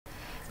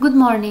Good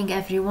morning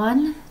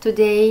everyone.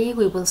 Today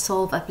we will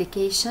solve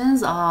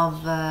applications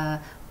of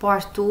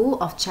part 2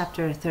 of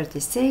chapter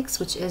 36,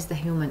 which is the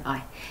human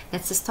eye.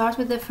 Let's start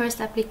with the first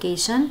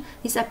application.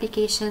 These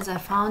applications are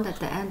found at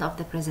the end of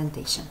the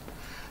presentation.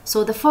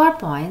 So the far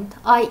point,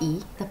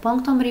 i.e. the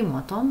punctum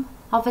remotum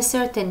of a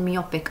certain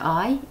myopic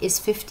eye is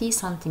 50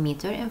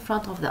 centimeter in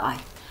front of the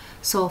eye.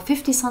 So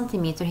 50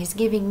 centimeter is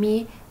giving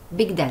me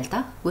big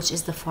delta, which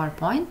is the far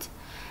point.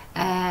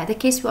 The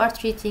case we are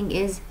treating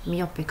is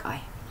myopic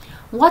eye.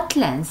 What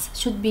lens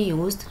should be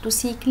used to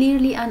see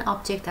clearly an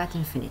object at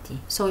infinity?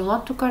 So we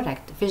want to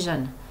correct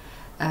vision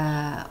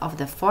of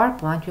the far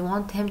point. We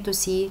want him to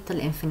see till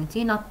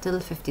infinity, not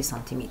till 50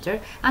 centimeter.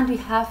 And we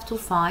have to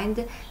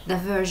find the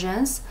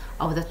versions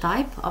of the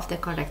type of the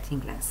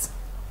correcting lens.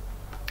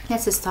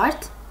 Let's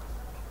start.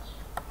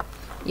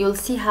 You'll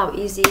see how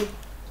easy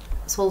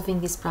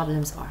solving these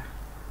problems are.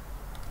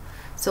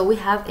 So we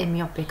have a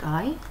myopic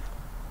eye.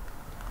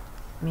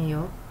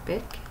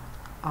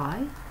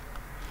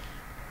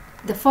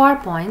 The far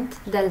point,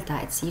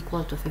 delta, it's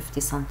equal to 50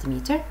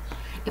 centimeter.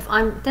 If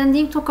I'm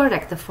tending to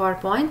correct the far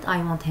point,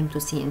 I want him to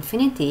see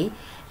infinity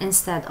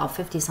instead of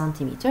 50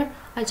 centimeter.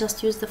 I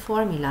just use the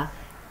formula.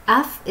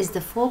 F is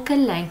the focal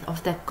length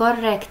of the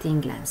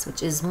correcting lens,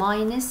 which is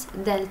minus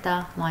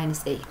delta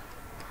minus A.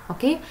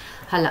 Okay?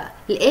 هلا,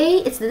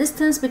 A, it's the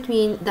distance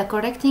between the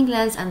correcting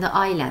lens and the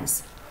eye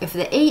lens. If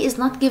the A is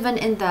not given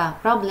in the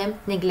problem,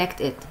 neglect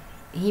it.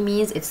 He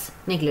means it's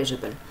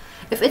negligible.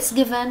 If it's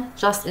given,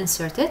 just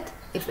insert it.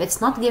 If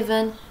it's not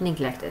given,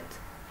 neglect it.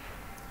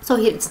 So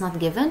here it's not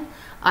given.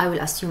 I will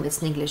assume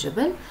it's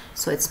negligible.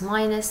 So it's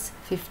minus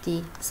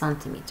 50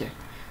 centimeter.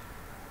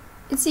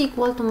 It's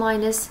equal to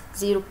minus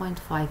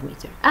 0.5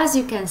 meter. As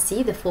you can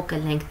see, the focal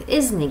length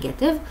is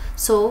negative.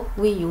 So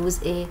we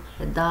use a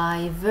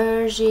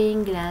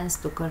diverging lens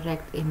to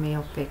correct a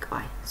myopic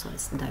eye. So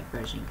it's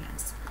diverging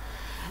lens.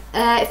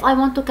 If I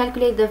want to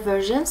calculate the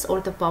divergence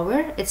or the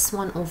power, it's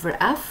 1 over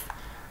F.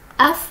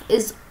 F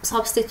is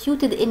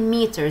substituted in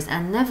meters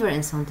and never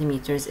in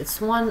centimeters.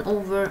 It's 1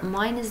 over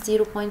minus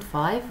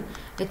 0.5.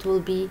 It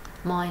will be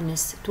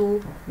minus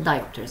 2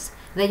 diopters.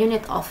 The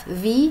unit of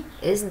V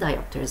is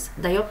diopters.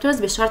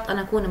 Diopters بشرط أن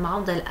أكون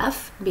معوضة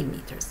F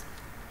بالمترز.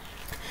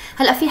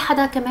 هلا في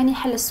حدا كمان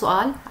يحل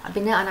السؤال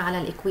بناء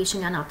على الايكويشن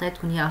اللي انا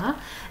اعطيتكم اياها،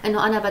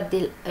 انه انا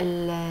بدي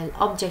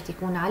الاوبجكت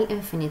يكون على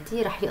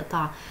الانفينيتي، رح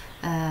يقطع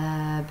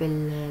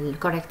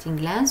بالكوركتنج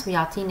لانس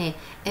ويعطيني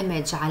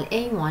ايمج على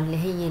A1 اللي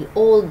هي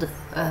الاولد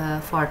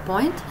far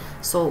point.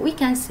 So we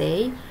can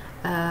say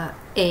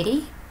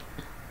A,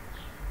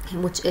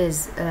 which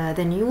is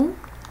the new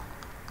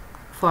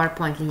far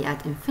point اللي هي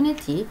at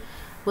infinity,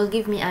 will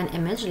give me an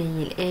image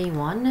اللي هي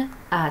A1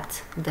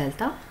 at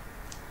delta.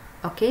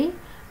 Okay.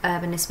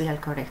 بالنسبة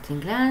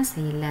للcorrecting lens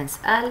هي lens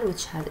L,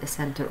 which has a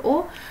center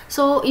O.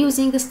 So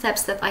using the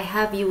steps that I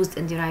have used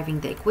in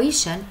deriving the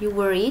equation, you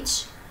will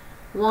reach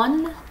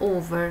 1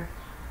 over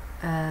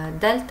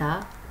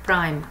delta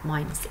prime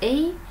minus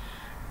A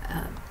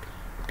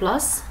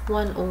plus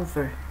 1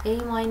 over A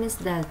minus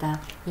delta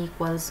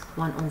equals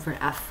 1 over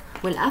F.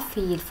 والF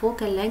هي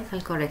الفوكال length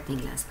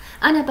للcorrecting lens.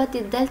 أنا بدي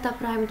الدلتا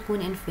برايم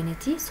تكون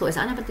infinity. So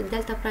إذا أنا بدي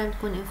الدلتا برايم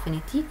تكون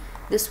infinity,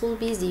 this will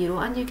be 0,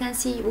 and you can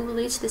see we will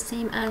reach the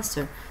same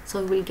answer. So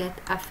we will get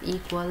F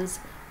equals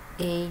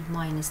A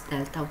minus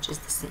delta, which is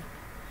the same,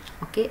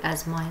 okay,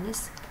 as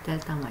minus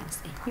delta minus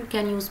A. You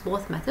can use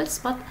both methods,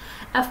 but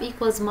F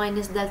equals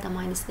minus delta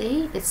minus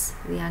A, it's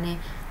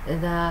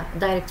the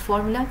direct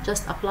formula.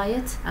 Just apply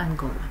it and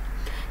go on.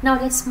 Now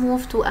let's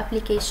move to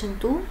application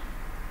 2.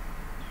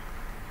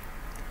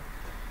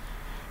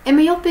 A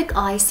myopic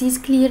eye sees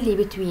clearly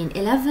between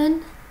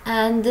 11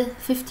 and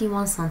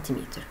 51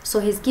 centimeter. So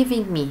he's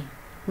giving me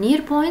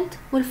near point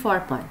with far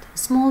point,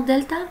 small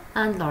delta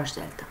and large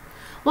delta.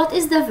 What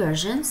is the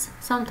divergence,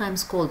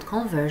 sometimes called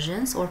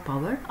convergence or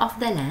power, of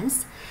the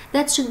lens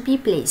that should be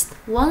placed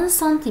 1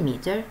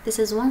 centimeter? This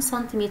is 1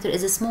 centimeter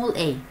is a small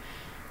a.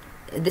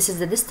 This is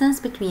the distance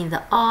between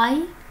the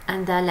eye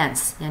and the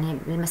lens, يعني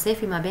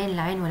المسافة ما بين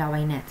العين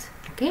والعوينات.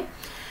 Okay,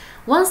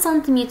 1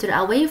 centimeter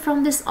away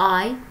from this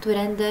eye to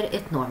render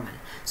it normal.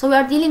 So we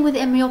are dealing with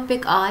a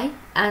myopic eye,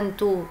 and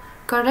to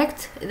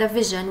correct the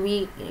vision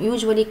we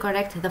usually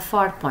correct the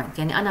far point.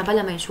 يعني أنا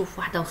بلا ما يشوف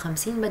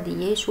 51 بدي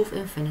إياه يشوف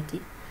infinity.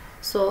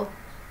 So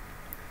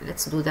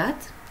let's do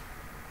that.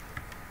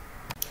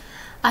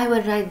 I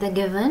will write the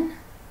given.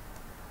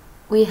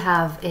 We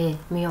have a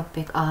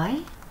myopic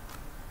eye.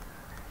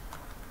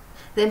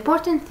 The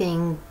important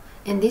thing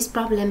in these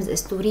problems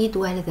is to read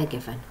well the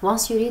given.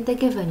 Once you read the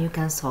given, you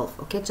can solve.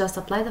 Okay, just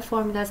apply the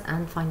formulas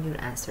and find your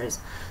answers.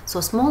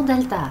 So small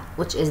delta,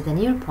 which is the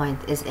near point,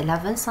 is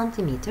 11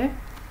 centimeter,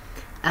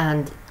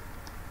 and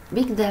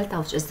big delta,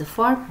 which is the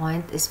far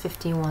point, is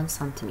 51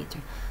 centimeter.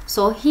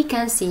 So he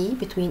can see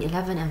between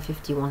 11 and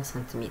 51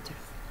 centimeter.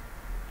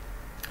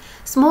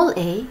 Small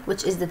a,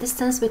 which is the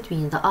distance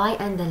between the eye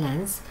and the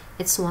lens,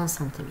 it's 1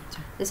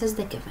 centimeter. This is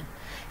the given.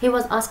 He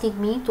was asking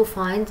me to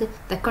find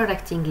the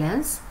correcting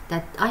lens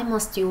that I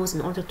must use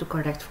in order to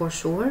correct for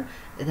sure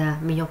the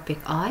myopic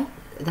eye,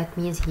 that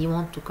means he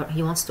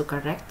wants to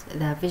correct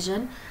the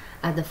vision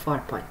at the far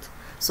point.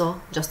 So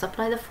just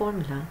apply the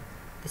formula.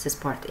 This is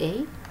part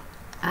A.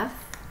 F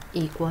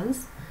equals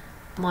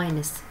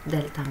minus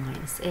delta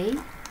minus A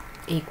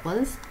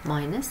equals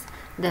minus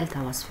delta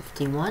was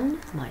 51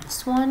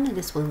 minus 1.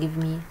 This will give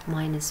me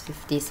minus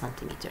 50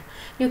 centimeter.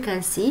 You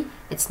can see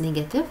it's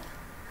negative.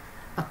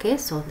 Okay,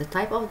 so the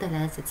type of the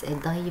lens, it's a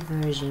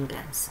diverging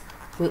lens.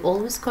 We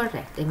always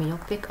correct a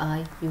myopic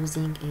eye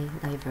using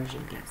a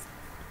diverging lens.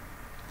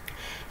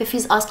 If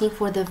he's asking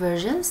for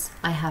divergence,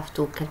 I have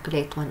to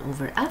calculate 1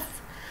 over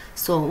f.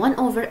 So 1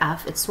 over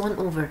f, it's 1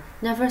 over,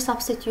 never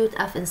substitute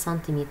f in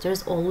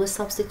centimeters, always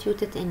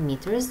substitute it in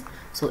meters.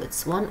 So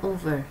it's 1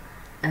 over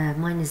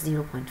minus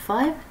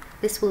 0.5.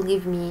 This will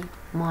give me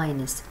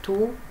minus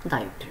 2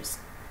 diopters.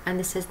 And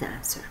this is the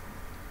answer.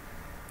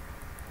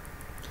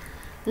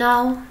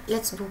 Now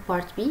let's do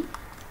part B.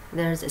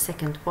 There's a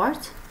second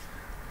part.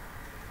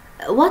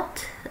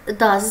 What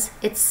does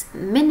its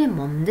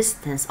minimum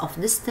distance of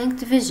distinct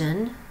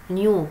vision,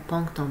 new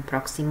punctum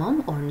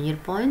proximum or near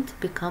point,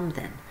 become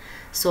then?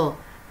 So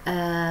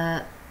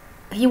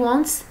he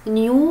wants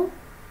new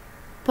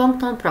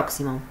punctum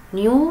proximum,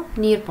 new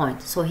near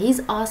point. So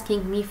he's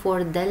asking me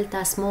for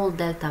delta, small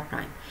delta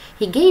prime.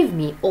 He gave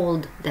me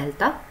old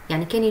delta،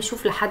 يعني كان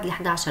يشوف لحد ال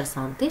 11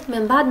 سم.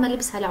 من بعد ما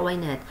لبس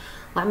هالعوينات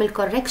وعمل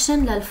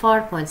كوركشن للفار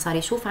بوينت صار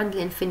يشوف عند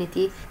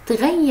الانفينيتي،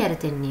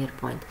 تغيرت النير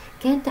بوينت.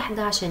 كانت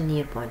 11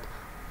 النير بوينت.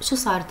 شو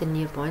صارت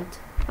النير بوينت؟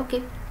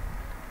 اوكي.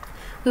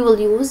 We will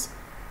use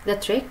the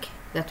trick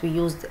that we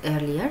used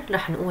earlier.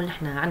 رح نقول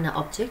نحن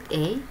عندنا object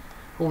A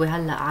هو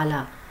هلا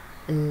على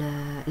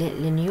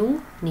ال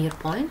new near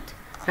point،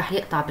 رح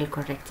يقطع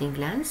بالcorrecting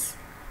lens.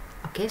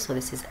 اوكي، so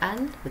this is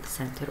L with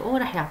center O.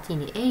 رح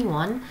يعطيني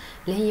A1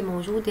 اللي هي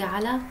موجودة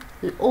على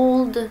ال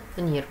old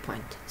near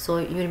point. So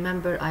you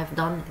remember I've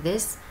done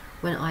this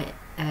when I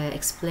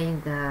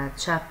explained the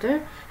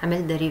chapter.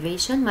 عملت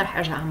derivation، ما رح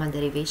ارجع اعمل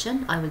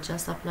derivation. I will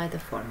just apply the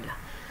formula.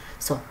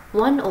 So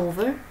 1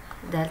 over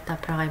delta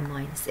prime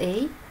minus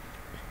A.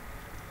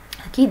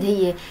 اكيد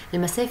هي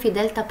المسافه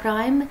دلتا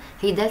برايم،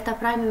 هي دلتا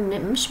برايم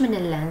مش من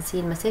اللانس، هي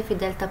المسافه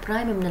دلتا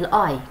برايم من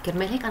الاي.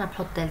 كرمال هيك انا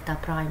بحط دلتا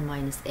برايم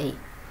ماينس A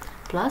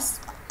plus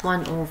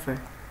 1 over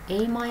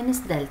A minus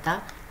delta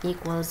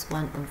equals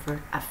 1 over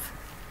F.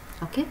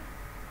 okay,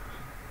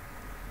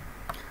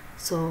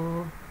 so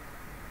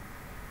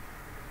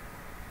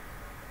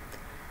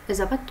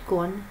اذا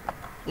بدكم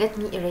let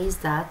me erase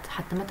that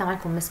حتى ما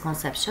تعملكم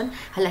misconception.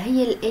 هلا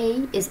هي ال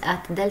A is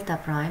at delta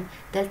prime.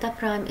 delta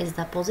prime is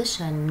the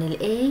position من ال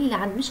A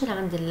لعند، مش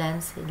لعند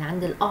اللانس،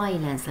 لعند ال I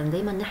lens. لما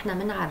دايما نحن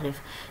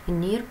بنعرف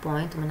النير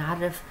بوينت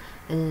وبنعرف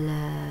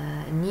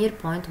النير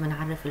بوينت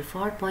وبنعرف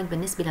الفار بوينت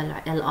بالنسبه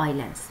لل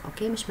I lens.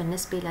 اوكي، مش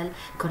بالنسبه لل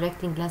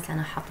correcting lens اللي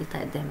انا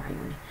حطيتها قدام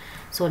عيوني.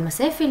 سو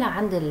المسافه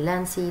لعند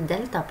اللانس هي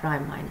delta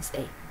prime minus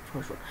A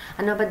for sure.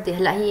 انا بدي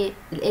هلا هي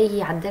ال A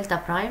هي على delta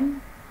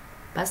prime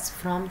بس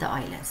from the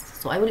eye lens.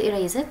 So I will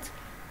erase it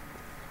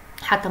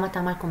حتى ما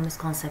تعملكم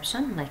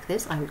misconception like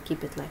this. I will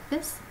keep it like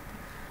this.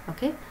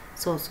 Okay,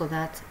 so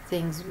that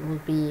things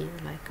will be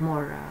like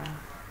more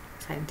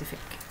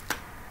scientific.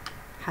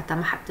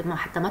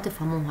 حتى ما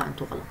تفهموها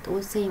انتو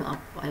غلط. same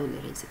up I will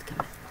erase it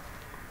كمان.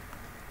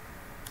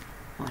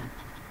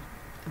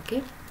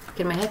 Okay,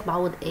 كرمال هيك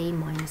بعوض A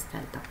minus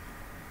delta.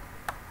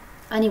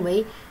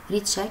 Anyway,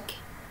 recheck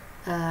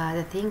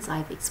the things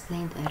I've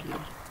explained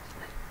earlier.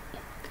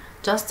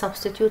 Just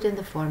substitute in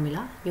the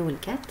formula. You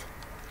will get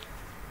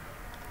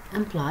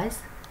implies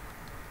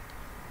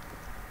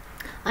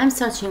I'm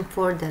searching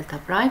for delta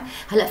prime.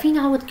 هلا فيني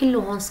اعوض كله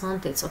هون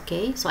سنتي. It's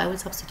okay. So I will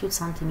substitute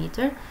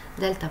centimeter.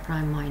 delta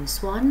prime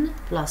minus 1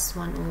 plus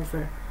 1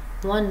 over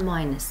 1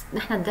 minus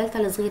نحن الدلتا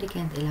الصغيرة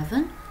كانت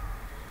 11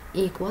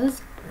 equals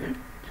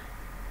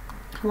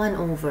 1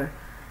 over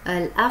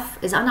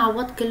F. إذا أنا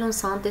عوضت كلهم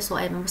سنتي so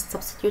I must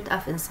substitute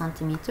F in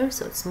centimeter.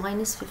 So it's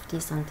minus 50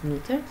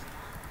 centimeter.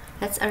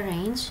 Let's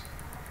arrange.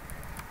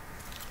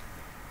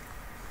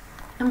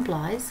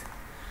 Implies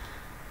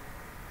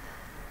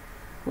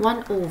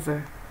 1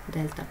 over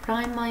delta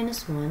prime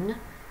minus 1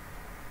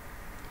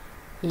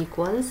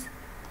 equals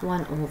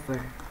 1 over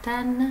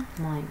 10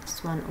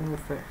 minus 1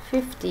 over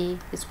 50.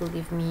 This will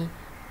give me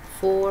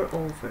 4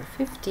 over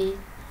 50.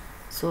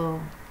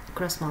 So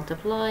cross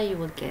multiply, you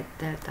will get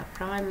delta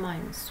prime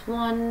minus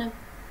 1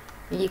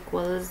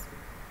 equals,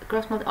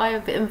 cross multiply, I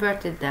have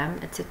inverted them,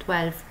 it's a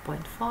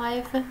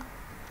 12.5.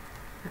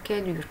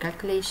 Okay, do your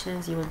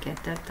calculations, you will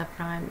get delta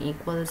prime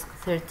equals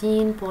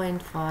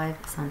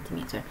 13.5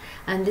 centimeter.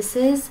 And this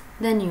is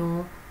the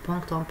new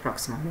punctum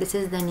proximum. This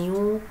is the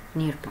new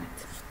near point.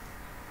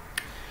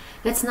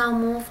 Let's now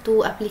move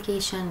to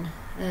application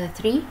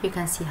 3. You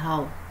can see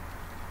how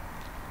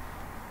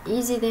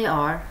easy they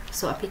are.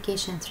 So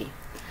application 3.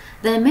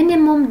 The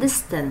minimum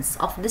distance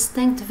of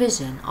distinct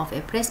vision of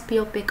a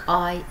presbyopic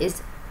eye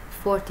is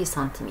 40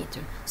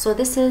 centimeter. So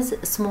this is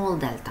small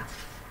delta.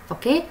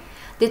 Okay.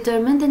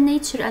 Determine the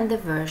nature and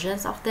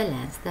divergence of the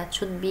lens that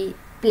should be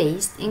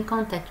placed in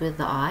contact with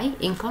the eye.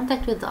 In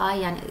contact with the eye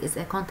يعني is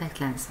a contact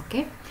lens.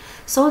 Okay,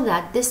 so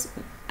that this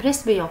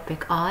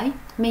presbyopic eye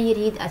may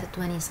read at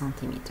 20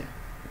 centimeter.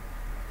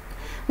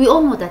 We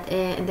all know that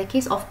in the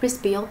case of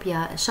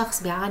presbyopia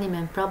الشخص بيعاني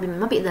من problem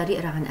ما بيقدر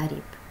يقرأ عن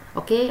قريب.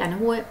 اوكي يعني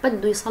هو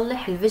بده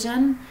يصلح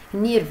الفيجن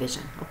near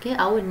vision اوكي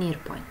او near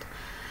point.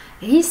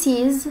 He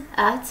sees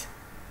at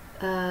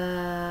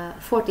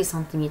 40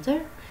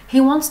 centimeter.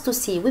 He wants to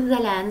see with the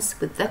lens,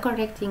 with the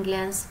correcting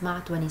lens مع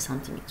 20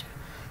 centimeter.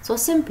 So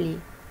simply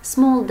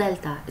small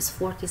delta is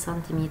 40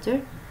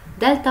 centimeter.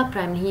 Delta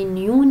prime here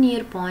new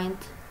near point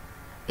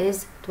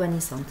is 20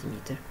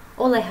 centimeter.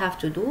 All I have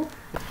to do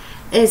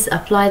is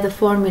apply the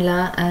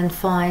formula and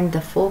find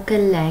the focal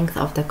length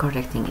of the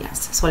correcting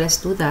lens. So let's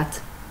do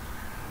that.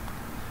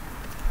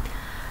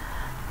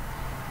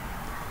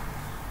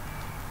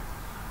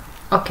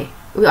 Okay,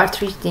 we are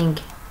treating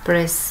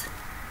presbyopia.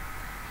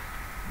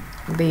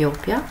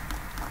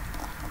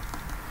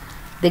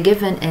 The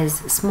given is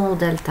small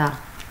delta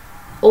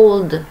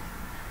old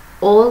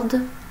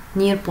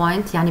near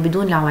point يعني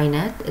بدون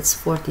العوينات it's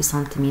 40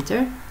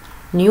 centimeter.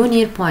 New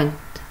near point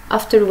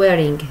after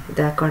wearing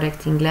the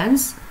correcting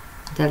lens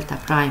delta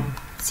prime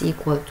is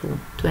equal to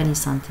 20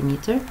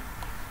 centimeter,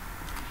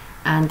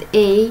 and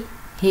A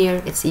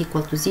here it's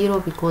equal to 0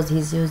 because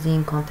he's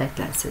using contact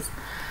lenses.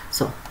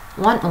 So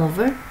 1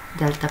 over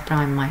delta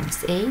prime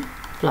minus A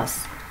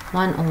plus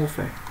 1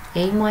 over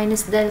A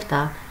minus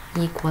delta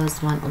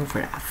equals 1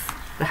 over F.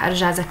 رح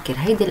ارجع اذكر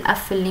هيدي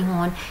الاف اللي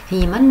هون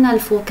هي منا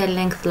الفوكال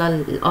لينث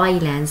للاي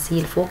لينس، هي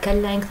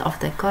الفوكال لينث of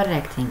the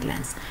correcting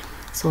lens.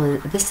 So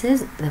this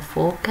is the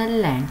focal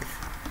length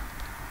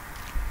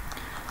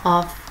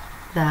of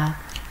the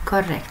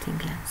correcting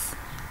lens.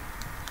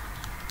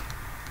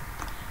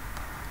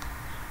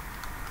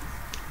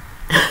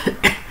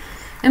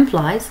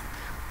 Implies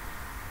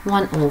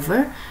 1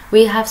 over,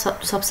 we have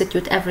to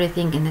substitute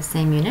everything in the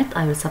same unit.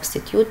 I will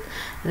substitute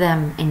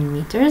them in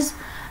meters.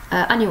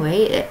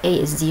 Anyway, A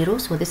is 0,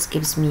 so this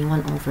gives me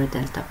 1 over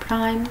delta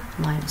prime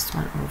minus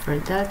 1 over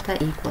delta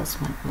equals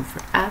 1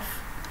 over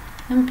F,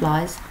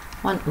 implies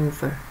 1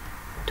 over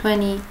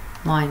 20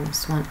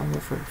 minus 1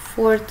 over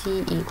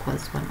 40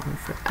 equals 1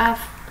 over F,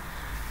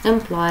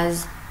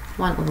 implies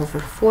 1 over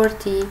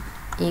 40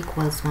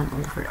 equals 1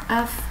 over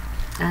F,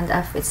 and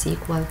F is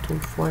equal to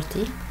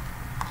 40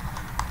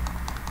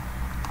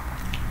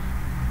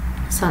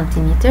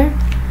 centimeter,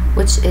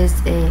 which is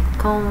a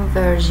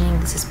converging,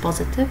 this is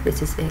positive,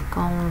 this is a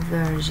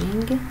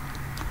converging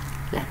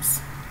lens.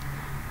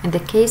 In the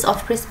case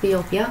of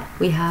presbyopia,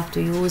 we have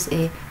to use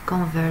a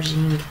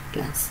converging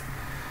lens.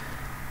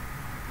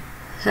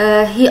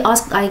 He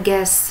asked, I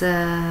guess,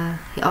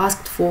 he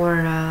asked for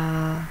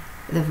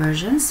the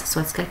versions, so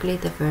let's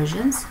calculate the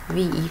versions.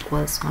 V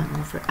equals 1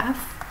 over F.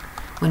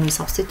 When we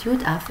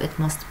substitute F, it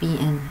must be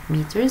in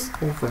meters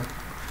over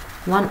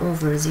 1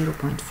 over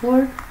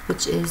 0.4,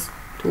 which is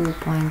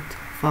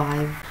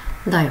 2.5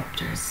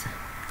 diopters.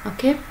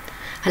 اوكي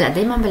هلا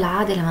دايما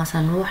بالعاده لما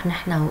مثلا نروح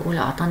نحن ونقول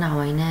اعطانا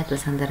عوينات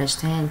مثلا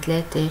درجتين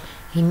ثلاثه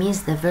he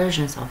means the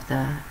versions of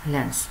the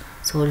lens.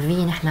 So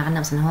V نحن عندنا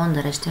مثلا هون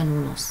درجتين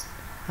ونص.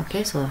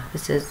 Okay, so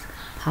this is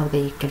how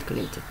they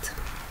calculate it,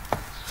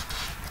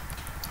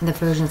 the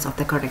versions of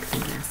the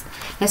correcting lens.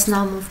 Let's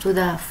now move to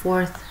the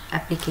fourth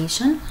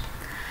application.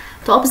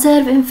 To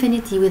observe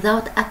infinity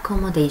without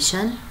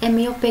accommodation, a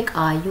myopic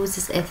eye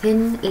uses a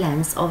thin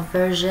lens of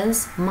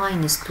versions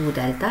minus 2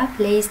 delta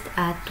placed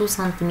at 2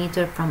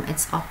 cm from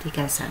its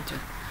optical center.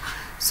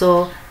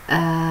 So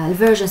the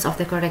versions of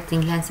the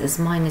correcting lens is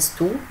minus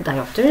 2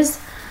 diopters.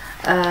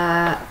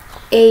 A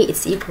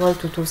is equal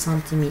to 2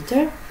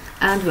 cm,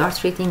 and we are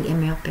treating a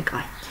myopic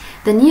eye.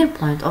 The near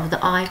point of the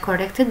eye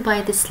corrected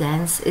by this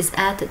lens is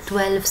at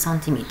 12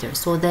 centimeters.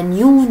 So the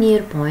new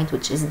near point,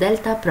 which is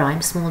delta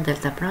prime, small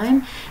delta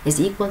prime, is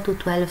equal to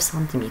 12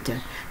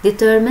 centimeters.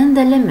 Determine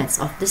the limits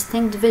of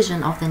distinct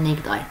vision of the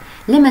naked eye.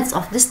 Limits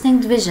of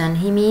distinct vision,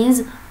 he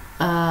means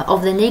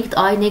of the naked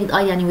eye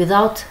يعني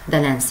without the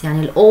lens.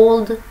 يعني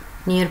old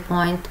near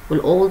point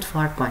old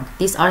far point.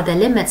 These are the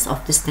limits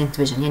of distinct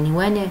vision. يعني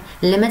وين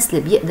limits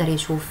اللي بيقدر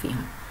يشوف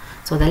فيهم.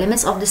 So the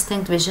limits of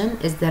distinct vision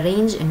is the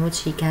range in which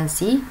he can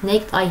see.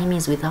 Naked eye he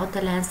means without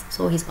the lens,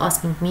 so he's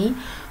asking me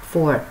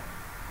for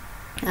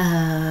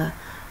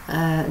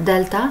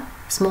delta,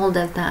 small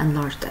delta and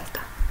large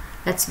delta.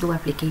 Let's do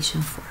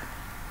application 4.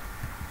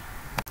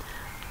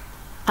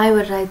 I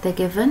will write the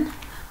given.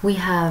 We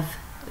have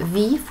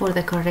V for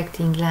the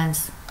correcting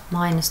lens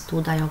minus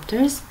 2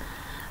 diopters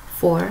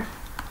for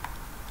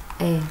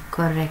a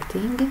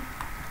correcting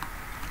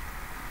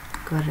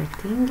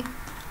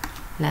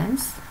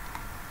lens.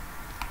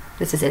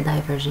 This is a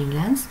diverging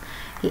lens.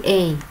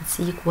 A is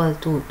equal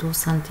to 2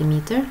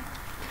 centimeter.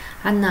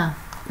 عنا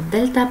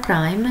delta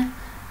prime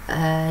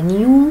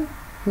new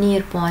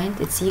near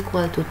point it's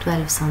equal to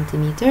 12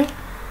 centimeter.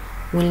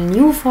 Well,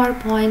 new far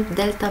point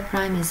delta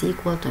prime is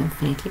equal to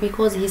infinity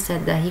because he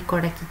said that he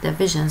corrected the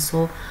vision.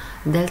 So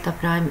delta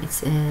prime,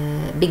 it's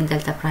big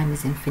delta prime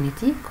is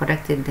infinity.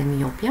 Corrected the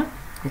myopia.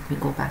 Let me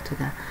go back to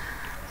the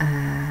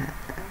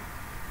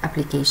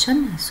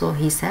application. So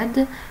he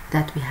said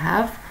that we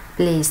have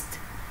placed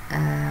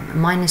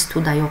minus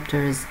 2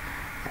 diopters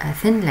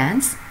thin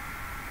lens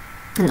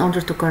in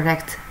order to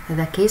correct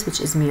the case which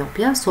is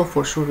myopia. So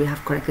for sure we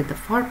have corrected the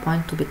far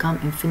point to become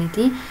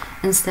infinity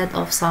instead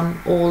of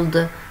some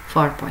old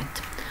far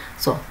point.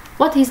 So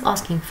what he's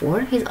asking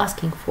for, he's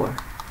asking for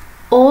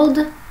old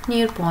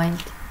near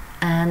point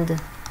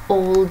and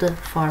old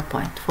far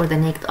point for the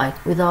naked eye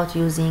without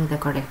using the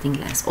correcting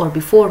lens or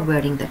before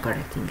wearing the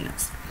correcting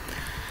lens.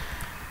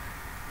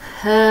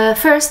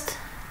 First,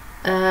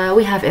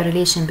 we have a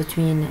relation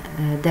between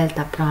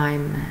delta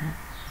prime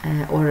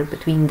or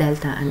between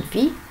delta and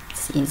V.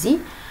 It's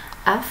easy.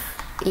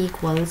 F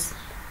equals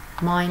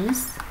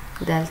minus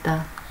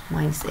delta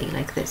minus A,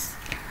 like this.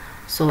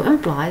 So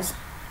implies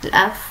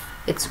F,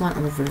 it's 1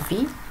 over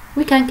V.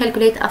 We can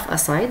calculate F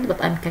aside,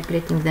 but I'm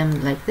calculating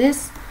them like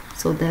this.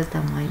 So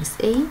delta minus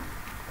A.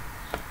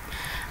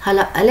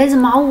 هلا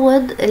لازم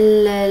اعوض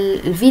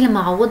ال V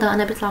لما اعوضها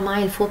انا بيطلع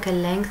معي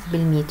الفوكال length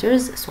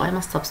بالمترز. So I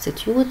must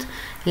substitute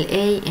ال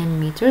A in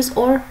meters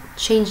or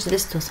change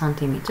this to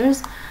centimeters.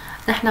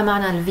 نحن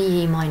معنا ال V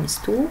هي minus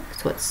 2,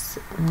 so it's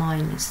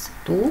minus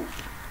 2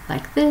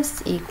 like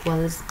this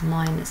equals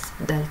minus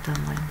delta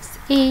minus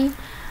A,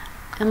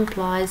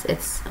 implies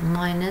it's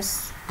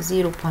minus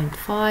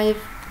 0.5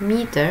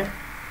 meter,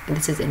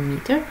 this is in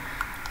meter,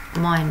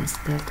 minus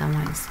delta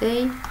minus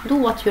A. Do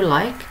what you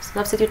like,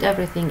 substitute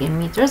everything in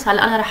meters.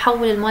 هلا أنا رح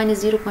أحول ال minus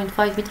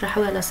 0.5 meter رح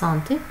أحولها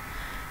لسنتي.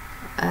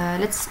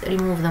 Let's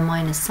remove the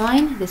minus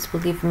sign. This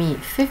will give me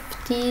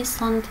 50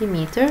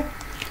 centimeter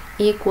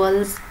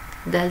equals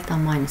delta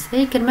minus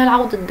A. كرمال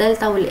عوض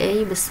الدلتا وال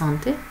A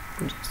بالسنتي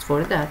just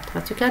for that,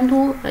 but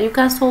you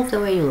can solve the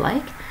way you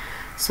like.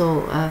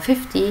 So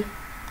 50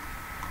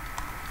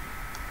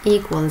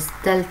 equals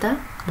delta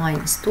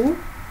minus 2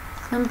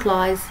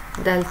 implies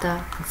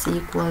delta is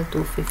equal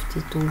to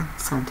 52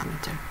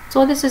 centimeter.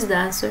 So this is the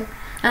answer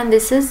and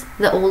this is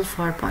the old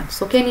far point.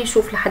 So كان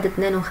يشوف لحد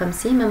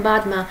 52 من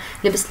بعد ما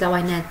لبس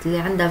العوينات اللي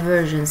عندها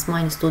versions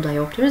minus 2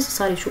 diopters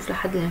صار يشوف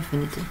لحد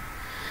الانفينيتي.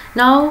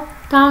 Now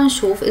تعالوا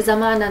نشوف إذا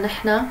معنا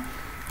نحن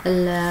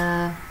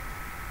ال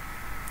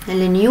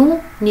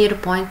new near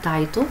point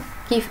تاعته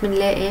كيف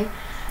بنلاقي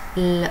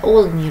ال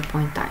old near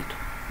point تاعته.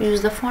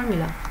 Use the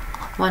formula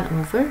 1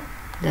 over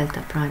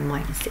delta prime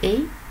minus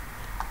A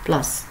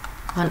plus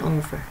 1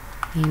 over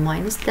A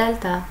minus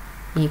delta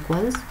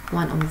equals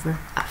 1 over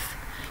F.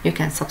 You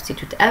can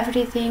substitute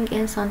everything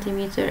in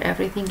centimeter,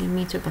 everything in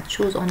meter, but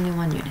choose only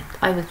one unit.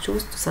 I will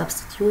choose to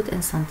substitute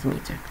in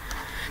centimeter.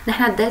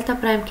 نحن الدلتا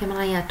برايم كان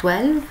معايا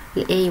 12,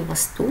 ال A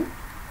was 2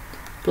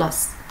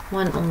 plus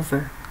 1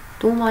 over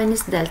 2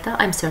 minus delta,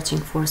 I'm searching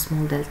for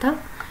small delta,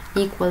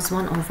 equals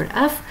 1 over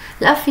F.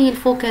 ال F هي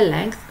الفوكال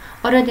length.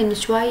 already من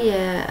شوي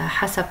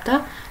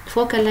حسبتها.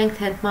 الفوكال length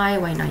كانت معي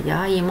وين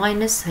هي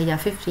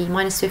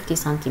minus 50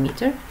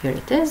 centimeter. Here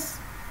it is.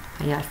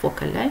 هي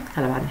الفوكال length.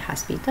 هلا بعدني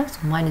حاسبيتها.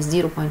 So minus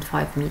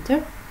 0.5 meter.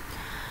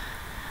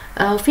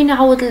 فيني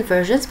أعوض ال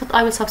versions, but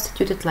I will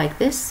substitute it like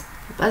this.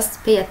 But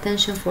pay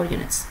attention for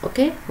units,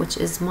 okay? Which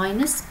is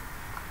minus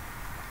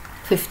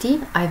 50.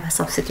 I've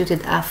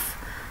substituted F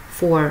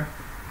for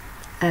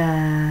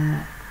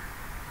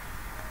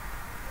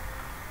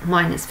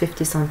minus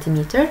 50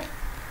 centimeter.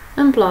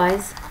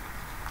 Implies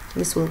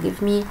this will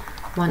give me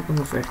 1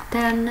 over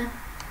 10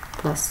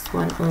 plus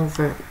 1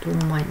 over 2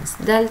 minus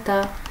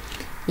delta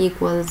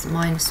equals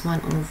minus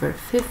 1 over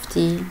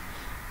 50.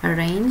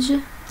 Arrange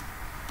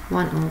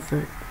 1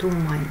 over 2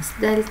 minus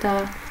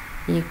delta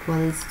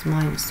equals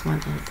minus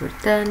 1 over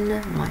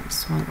 10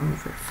 minus 1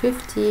 over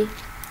 50.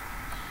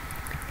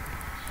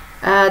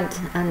 Add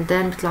and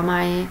then بيطلع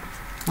معي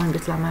 1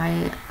 بيطلع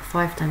معي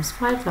 5 times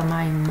 5 بيطلع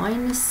معي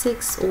minus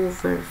 6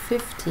 over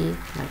 50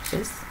 like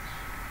this.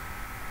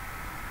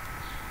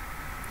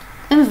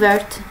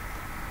 Invert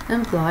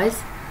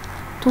implies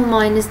 2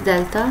 minus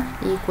delta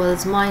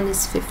equals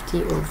minus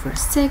 50 over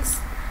 6.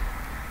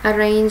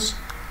 Arrange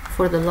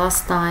for the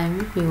last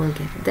time, you will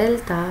get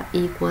delta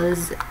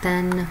equals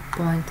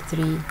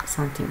 10.3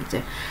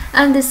 centimeter.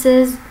 And this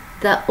is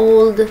the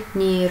old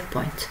near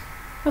point.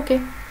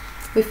 Okay,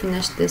 we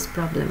finished this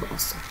problem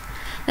also.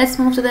 Let's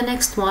move to the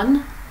next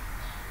one.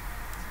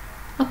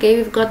 Okay,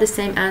 we've got the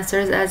same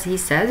answers as he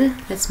said.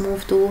 Let's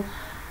move to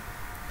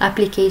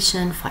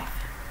application 5.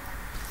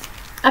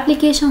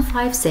 Application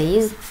 5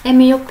 says a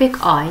myopic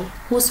eye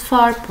whose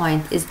far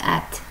point is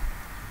at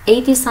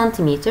 80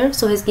 centimeter,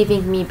 so he's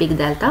giving me big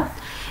delta,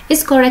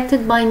 is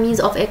corrected by means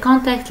of a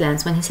contact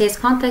lens. When he says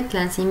contact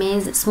lens, he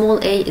means small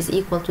a is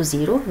equal to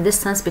 0.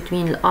 Distance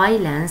between the eye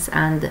lens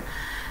and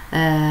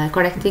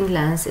correcting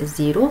lens is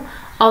 0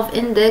 of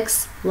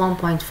index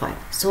 1.5.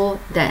 So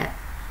the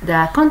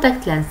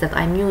contact lens that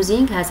I'm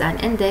using has an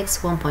index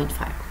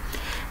 1.5.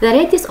 The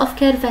radius of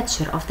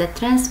curvature of the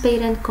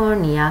transparent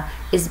cornea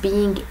is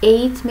being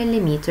 8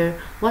 mm.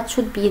 What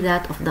should be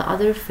that of the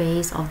other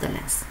face of the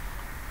lens?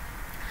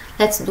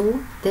 Let's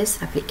do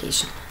this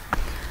application.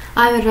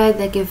 I will write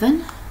the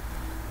given.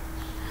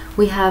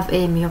 We have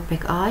a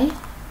myopic eye.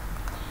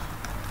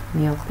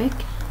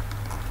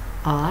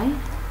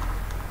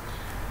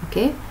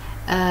 Okay.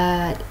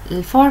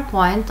 The far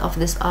point of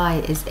this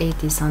eye is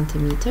 80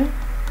 centimeter.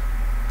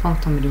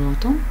 Punctum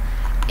remotum.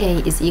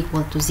 A is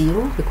equal to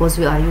 0 because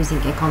we are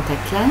using a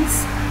contact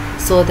lens.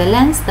 So the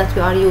lens that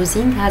we are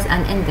using has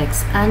an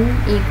index n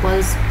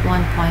equals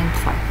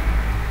 1.5.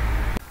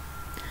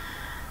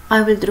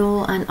 I will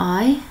draw an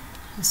eye.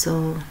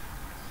 So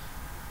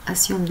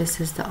assume this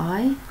is the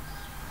eye,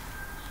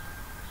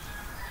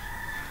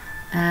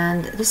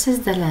 and this is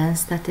the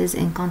lens that is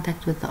in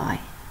contact with the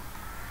eye.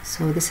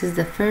 So this is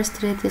the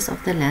first radius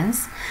of the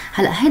lens.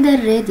 هلا هذا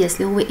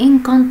الراديوس اللي هو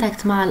in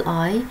contact مع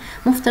الاي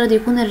مفترض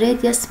يكون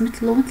الراديوس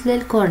مثل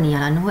الكورنيا،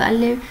 لانه هو قال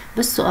لي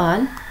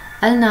بالسؤال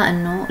قالنا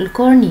انه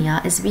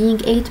الكورنيا is being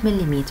 8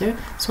 mm.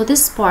 So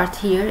this part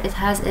here it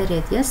has a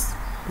radius.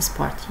 This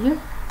part here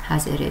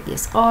has a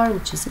radius r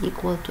which is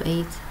equal to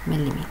 8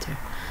 mm.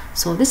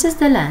 So this is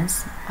the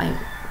lens. I'm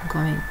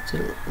going to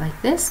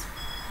like this.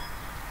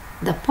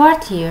 The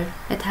part here,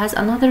 it has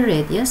another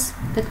radius.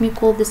 Let me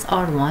call this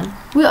R1.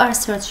 We are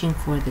searching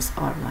for this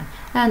R1,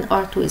 and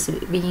R2 is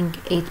being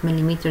 8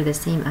 mm, the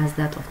same as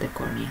that of the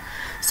cornea.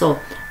 So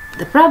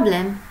the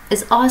problem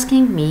is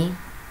asking me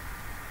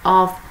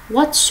of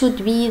what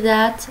should be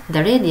the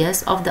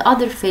radius of the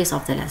other face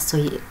of the lens. So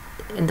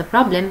in the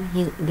problem,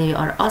 they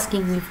are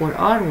asking me for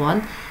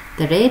R1,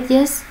 the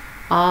radius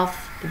of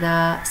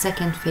the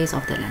second face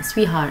of the lens.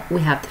 We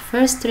have the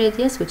first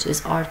radius, which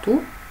is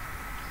R2,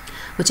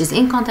 which is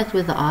in contact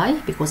with the eye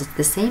because it's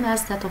the same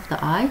as that of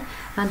the eye,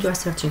 and you are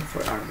searching for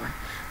R1.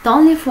 The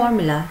only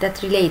formula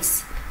that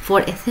relates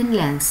for a thin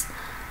lens,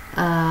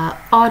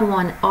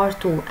 R1,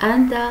 R2,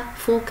 and the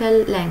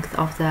focal length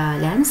of the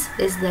lens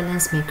is the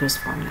lens maker's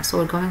formula. So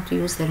we're going to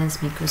use the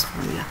lens maker's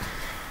formula.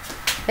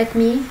 Let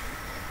me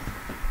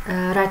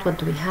write what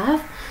do we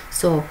have.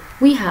 So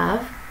we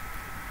have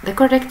the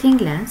correcting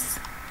lens,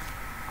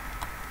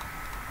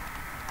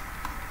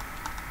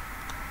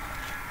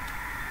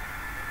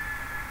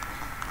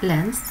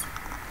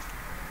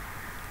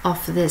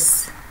 of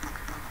this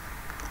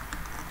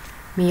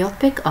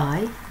myopic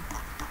eye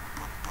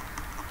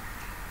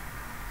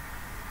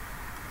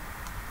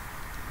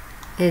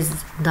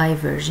is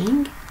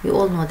diverging. You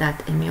all know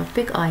that a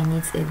myopic eye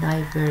needs a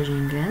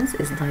diverging lens,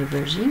 is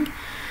diverging.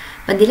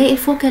 بدي الاقي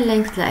الفوكال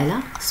length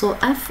لها. So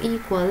F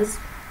equals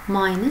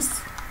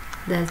minus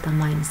delta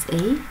minus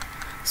A.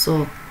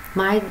 So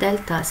مع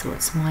delta, so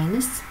it's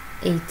minus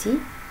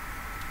 80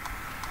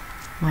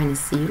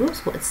 minus 0,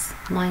 so it's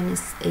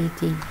minus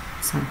 80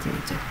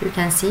 centimeter. You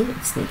can see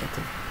it's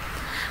negative.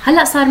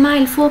 هلا صار معي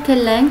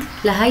الفوكال length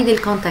لهيدي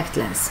الكونتاكت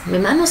لينس.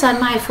 بما انه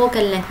صار معي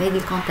الفوكال length لهيدي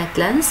الكونتاكت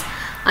لينس,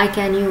 I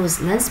can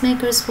use lens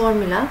maker's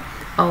formula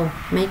or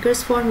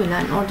maker's formula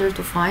in order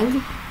to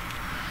find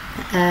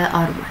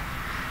R1.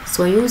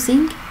 So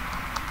using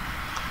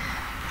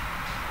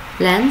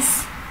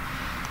lens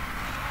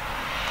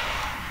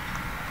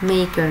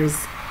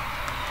maker's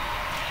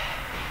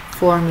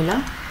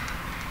formula,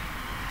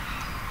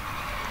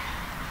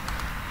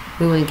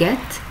 we will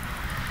get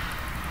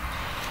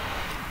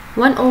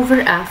 1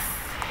 over F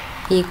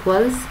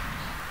equals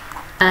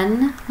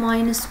n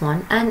minus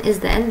 1. N is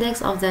the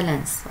index of the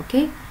lens,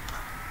 okay?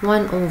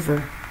 1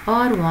 over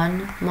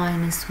R1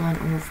 minus 1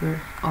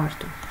 over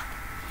R2.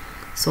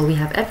 So we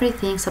have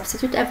everything,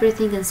 substitute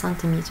everything in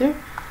centimeter.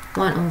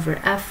 1 over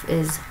F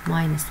is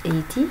minus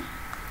 80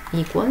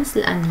 equals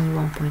n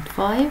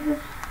 1.5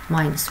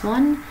 minus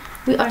 1.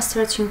 We are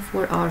searching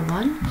for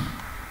R1.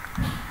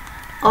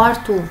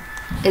 R2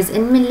 is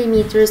in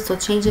millimeters, so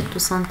change it to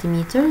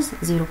centimeters,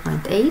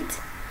 0.8.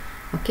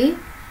 okay.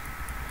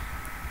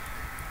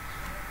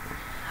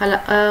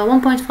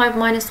 1.5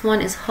 minus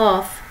 1 is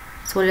half,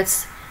 so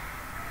let's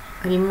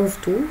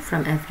remove 2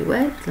 from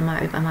everywhere.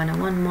 يبقى معنا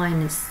 1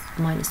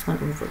 minus 1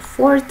 over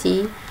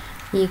 40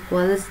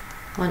 equals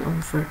 1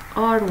 over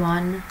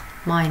R1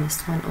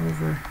 minus 1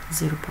 over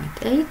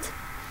 0.8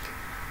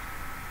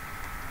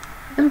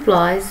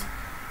 implies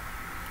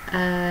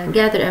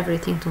gather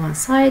everything to one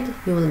side,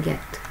 you will get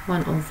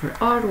 1 over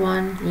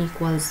R1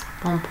 equals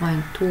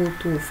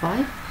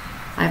 1.225.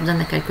 I've done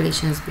the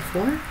calculations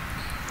before.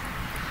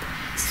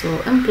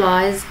 So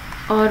implies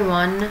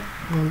R1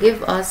 will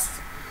give us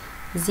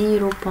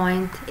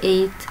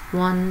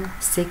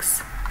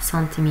 0.816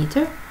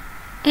 centimeter.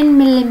 In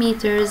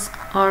millimeters,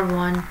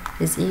 R1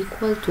 is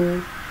equal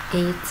to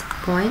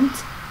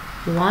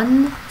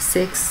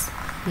 8.16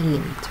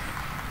 millimeter.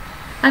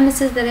 And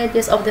this is the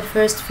radius of the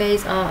first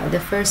face,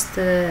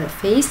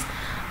 face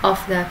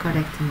of the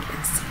correcting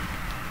lens.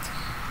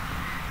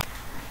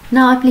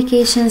 Now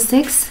application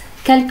 6.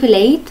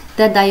 Calculate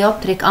the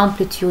dioptric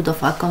amplitude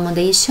of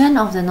accommodation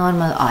of the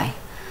normal eye.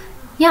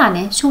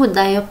 يعني شو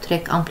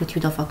dioptric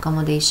amplitude of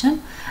accommodation؟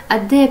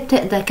 قد ايه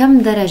بتقدر،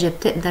 كم درجة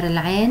بتقدر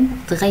العين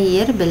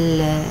تغير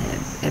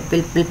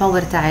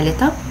بالباور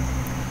تاعتها،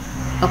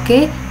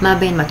 اوكي، ما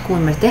بين ما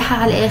تكون مرتاحة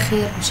على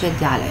الآخر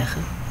وشادة على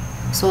الآخر.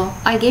 So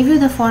I gave you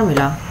the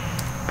formula.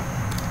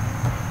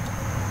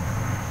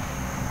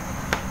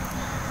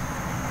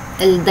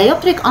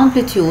 الديوبتريك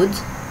amplitude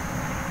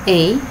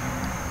A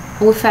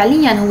هو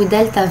فعليا هو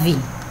دلتا V،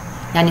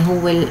 يعني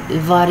هو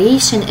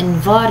الفاريشن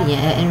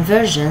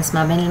invergence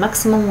ما بين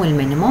الماكسيموم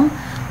والمينيموم،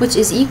 which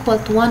is equal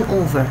to 1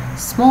 over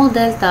small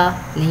delta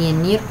اللي هي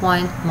near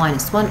point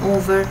minus 1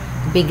 over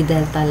big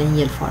delta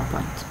اللي هي far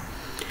point.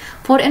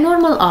 For a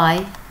normal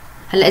eye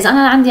هلا إذا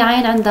أنا عندي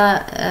عين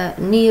عندها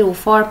near و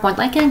far point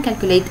I can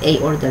calculate A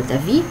or delta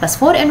V, بس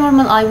for a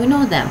normal eye we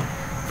know them.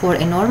 For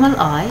a normal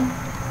eye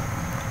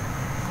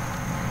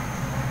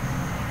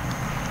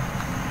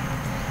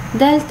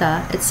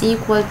delta it's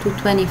equal to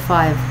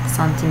 25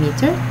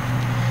 centimeter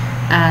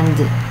and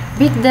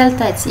big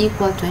delta it's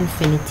equal to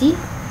infinity,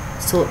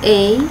 so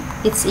A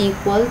it's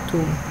equal to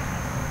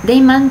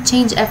دايما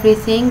change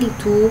everything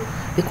to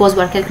because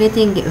we're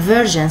calculating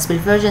versions.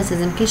 بالversions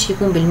لازم كل شيء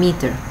يكون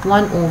بالمتر.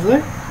 1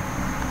 over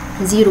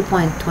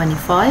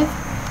 0.25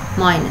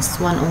 minus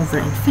 1 over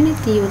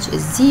infinity which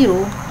is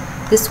 0.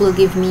 This will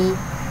give me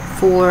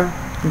 4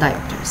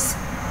 diopters.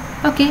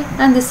 Okay,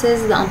 and this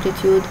is the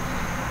amplitude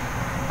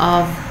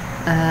of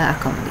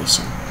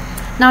accommodation.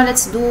 Now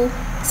let's do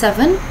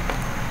 7.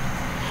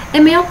 A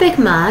myopic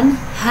man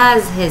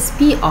has his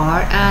PR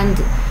and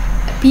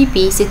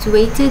PP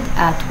situated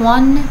at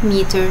 1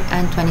 meter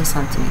and 20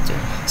 centimeter.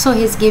 So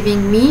he's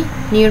giving me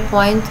near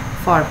point,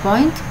 far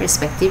point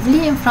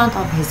respectively in front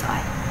of his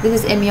eye.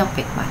 This is a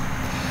myopic man.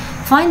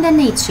 Find the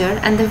nature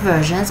and the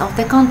versions of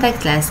the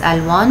contact lens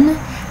L1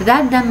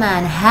 that the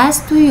man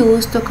has to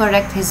use to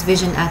correct his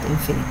vision at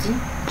infinity.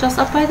 Just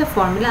apply the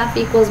formula F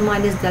equals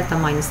minus delta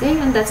minus A,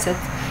 and that's it.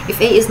 If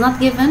A is not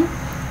given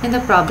in the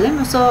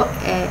problem, so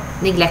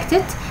neglect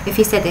it. If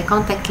he said a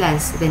contact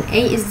lens, then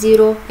A is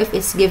 0. If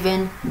it's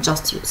given,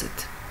 just use it.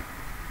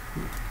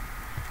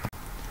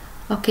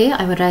 Okay,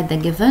 I will write the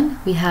given.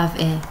 We have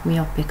a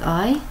myopic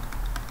eye.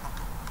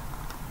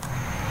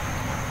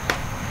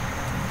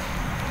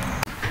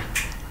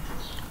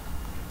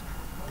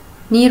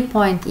 Near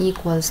point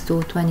equals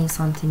to 20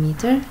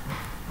 centimeter.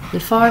 The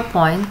far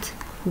point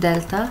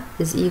delta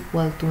is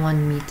equal to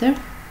 1 meter.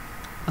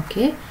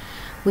 Okay,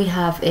 we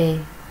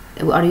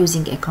are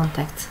using a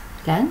contact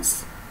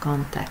lens.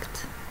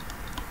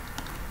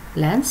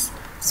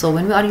 So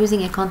when we are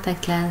using a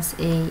contact lens,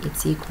 A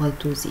it's equal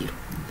to 0.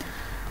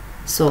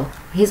 So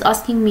he's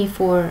asking me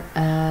for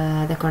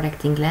the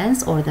correcting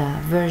lens or the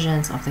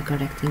versions of the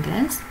correcting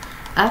lens.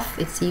 F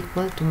it's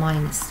equal to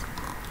minus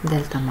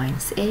delta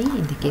minus A.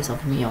 In the case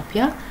of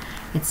myopia,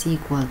 it's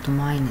equal to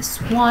minus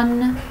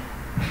 1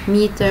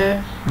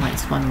 meter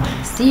minus 1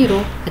 minus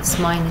 0. It's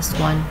minus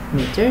 1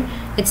 meter.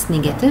 It's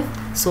negative,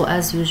 so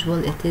as usual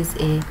it is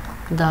a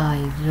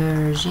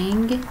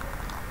diverging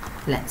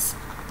lens.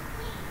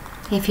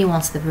 If he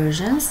wants the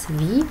versions,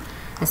 V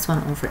is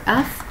 1 over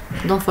F.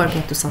 Don't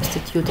forget to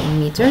substitute in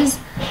meters.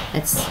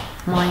 It's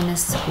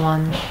minus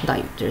 1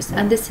 diopters,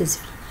 and this is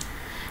V.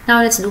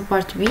 Now let's do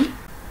part B.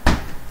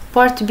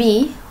 Part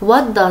B,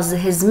 what does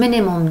his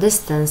minimum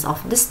distance of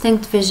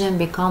distinct vision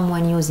become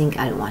when using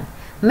L1?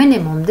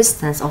 Minimum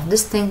distance of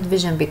distinct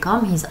vision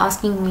become, he's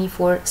asking me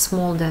for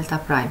small delta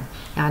prime.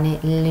 يعني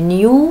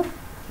النيو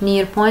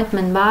near point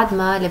من بعد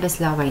ما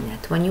لبس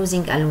العوينات when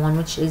using L1,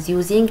 which is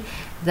using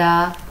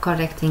the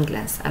correcting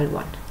lens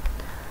L1.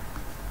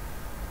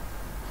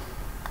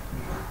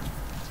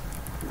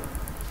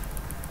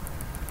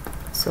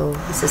 So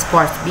this is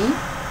part B.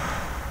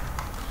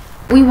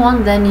 We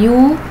want the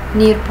new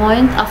near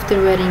point after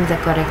wearing the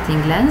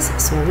correcting lens,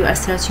 so we are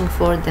searching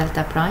for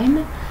delta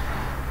prime.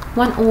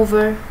 1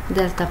 over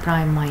delta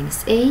prime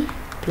minus A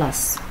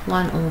plus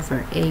 1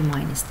 over A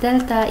minus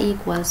delta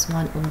equals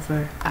 1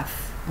 over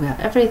F. We have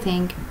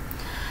everything.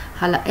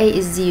 Hala A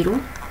is 0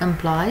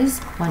 implies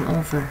 1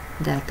 over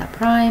delta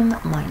prime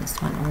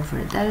minus 1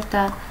 over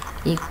delta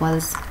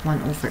equals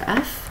 1 over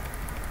F.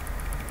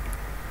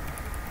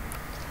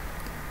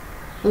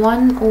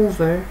 1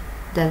 over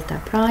delta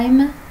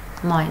prime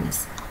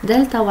minus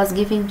delta was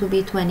given to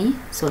be 20,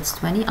 so it's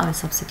 20. I will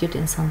substitute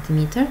in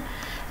centimeter.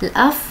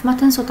 الأف ما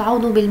تنسوا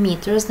تعوضوا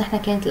بالمترز. نحن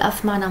كانت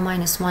الأف معنا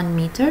minus 1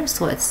 meter,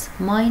 so it's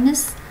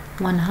minus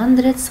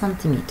 100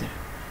 centimeter.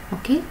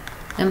 Okay,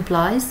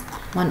 implies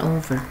 1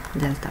 over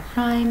delta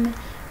prime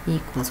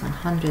equals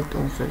 100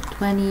 over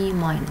 20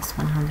 minus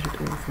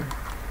 100 over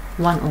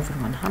 1 over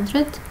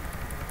 100,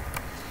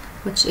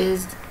 which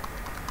is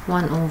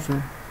 1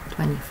 over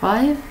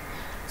 25.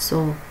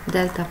 So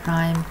delta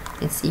prime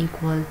it's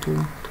equal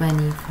to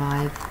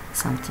 25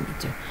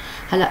 centimeter.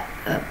 هلا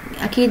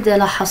اكيد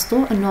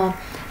لاحظتوا انه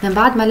من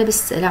بعد ما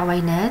لبس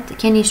العوينات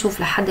كان يشوف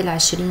لحد ال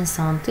 20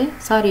 سنتي،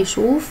 صار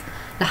يشوف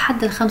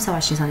لحد ال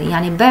 25 سنتي،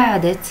 يعني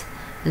بعدت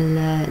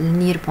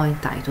النير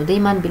بوينت تاعته.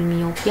 دايما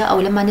بالميوبيا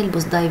او لما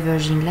نلبس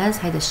دايفرجينج لانس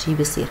هذا الشيء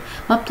بيصير،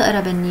 ما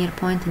بتقرب النير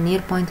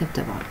بوينت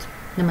بتبعد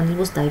لما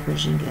نلبس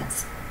دايفرجينج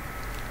لانس.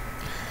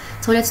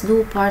 So let's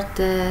do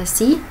part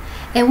C.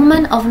 A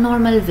woman of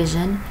normal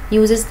vision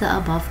uses the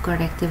above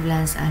corrective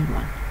lens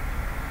L1.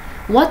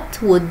 What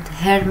would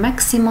her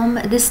maximum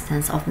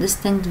distance of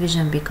distinct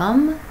vision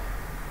become?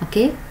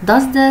 Okay,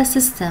 does the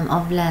system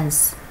of lens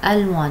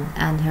L1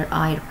 and her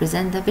eye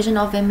represent the vision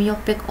of a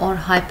myopic or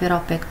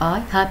hyperopic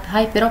eye?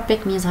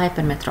 Hyperopic means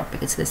hypermetropic,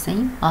 it's the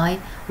same, I,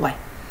 Y.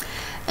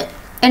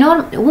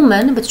 A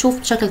woman بتشوف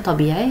بشكل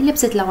طبيعي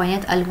لبست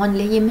العوينات L1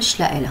 اللي هي مش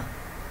لإلها.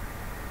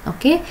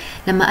 اوكي.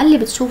 لما قال لي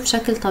بتشوف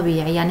شكل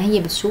طبيعي يعني هي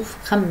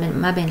بتشوف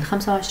ما بين ال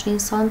 25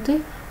 سنتي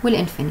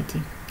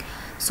والانفينيتي.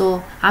 سو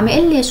عم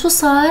يقول لي شو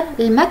صار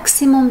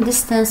الماكسيموم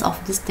ديستانس اوف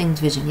ديستنكت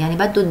فيجن، يعني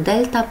بده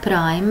الدلتا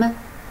برايم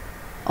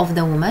of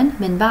the woman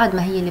من بعد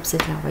ما هي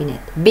لبست العوينات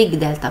big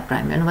delta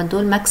prime لأنه بده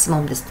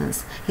الماكسيموم distance.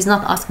 He's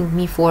not asking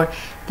me for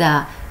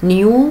the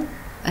new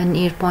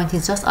near point,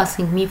 he's just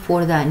asking me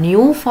for the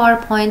new far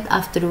point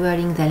after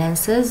wearing the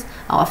lenses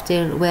or after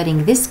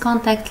wearing this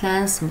contact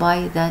lens by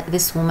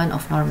this woman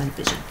of normal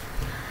vision.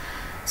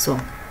 So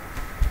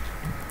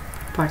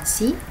part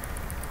C,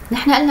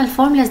 نحن قلنا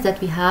الformulas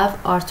that we have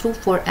are true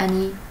for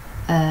any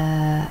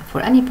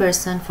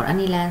person, for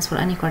any lens, for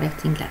any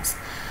correcting lens.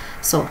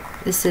 So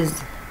this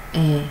is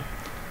a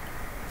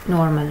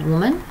normal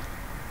woman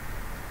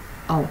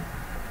or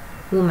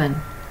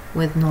woman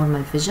with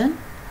normal vision,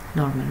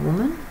 normal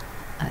woman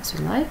as you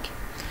like.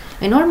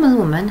 A normal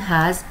woman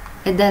has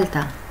a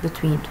delta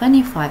between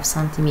 25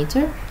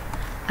 centimeter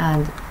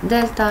and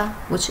delta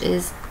which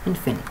is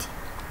infinity.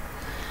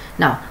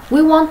 Now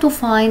we want to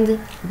find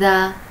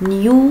the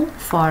new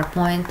far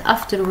point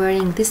after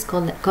wearing this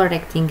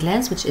correcting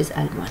lens which is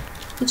L1.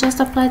 We just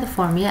apply the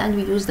formula and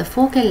we use the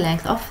focal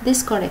length of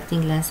this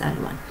correcting lens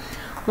L1.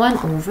 1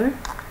 over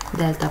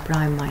delta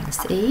prime minus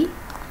A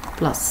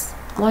plus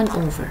 1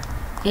 over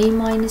A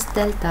minus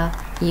delta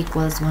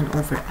equals 1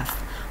 over F.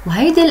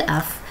 وهيدي ال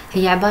F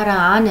هي عبارة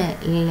عن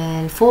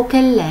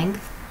الفوكال length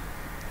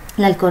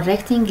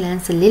للcorrecting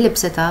lens اللي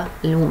لبستها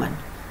الwoman.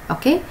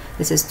 Okay,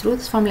 this is true.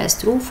 This formula is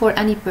true for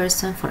any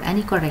person, for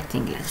any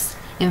correcting lens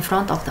in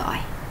front of the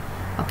eye.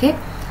 Okay,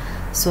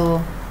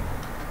 so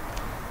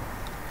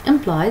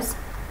implies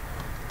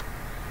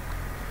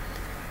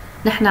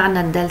نحن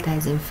عنا الدلتا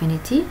is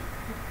infinity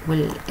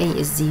وال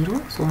A is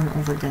 0, so 1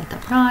 over delta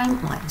prime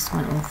minus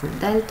 1 over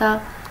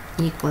delta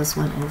equals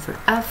 1 over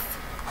F.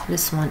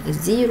 This one is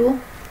 0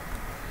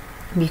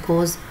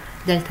 because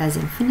delta is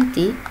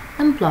infinity,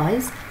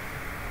 implies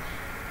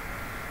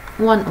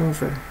 1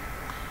 over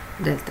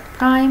delta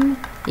prime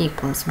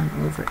equals 1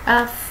 over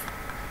F,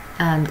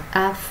 and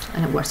F,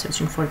 and we're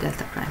searching for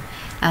delta prime,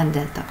 and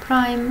delta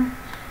prime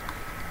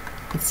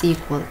it's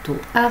equal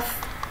to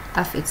F.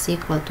 F it's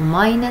equal to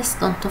minus,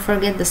 don't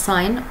forget the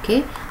sign,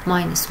 okay,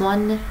 minus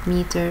 1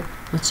 meter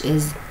which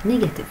is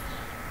negative.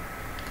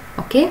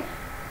 Okay,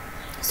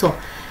 so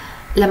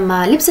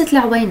لما لبست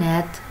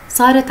العوينات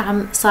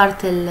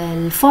صارت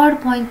الفار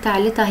بوينت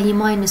تاعتها هي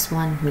minus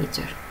 1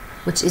 meter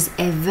which is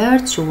a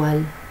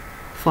virtual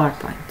far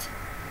point.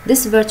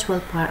 This virtual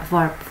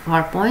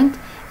far point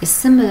is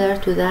similar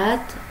to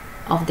that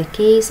of the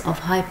case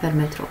of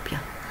hypermetropia.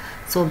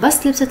 So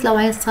بس لبست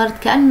العوين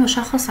صارت كأنه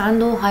شخص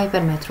عنده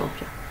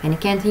hypermetropia، يعني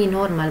كانت هي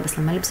نورمال بس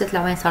لما لبست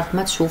العوين صارت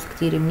ما تشوف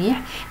كتير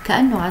منيح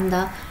كأنه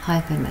عندها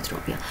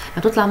هايبرمتروبيا.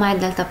 لما تطلع معي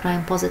الدلتا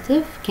برايم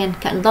بوزيتيف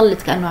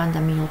ضلت كأنه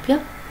عندها ميوبيا،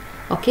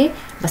 اوكي،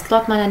 بس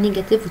طلعت معنا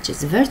نيجاتيف which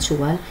is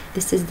virtual.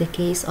 This is the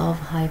case of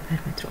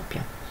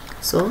hypermetropia.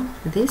 So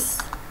this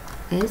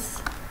is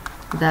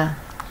the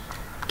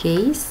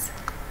case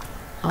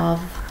of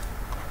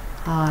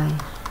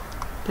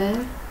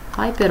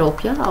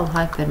hyperopia or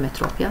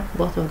hypermetropia.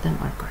 Both of them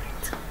are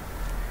correct.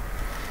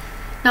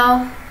 Now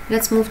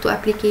let's move to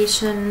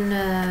application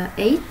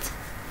 8.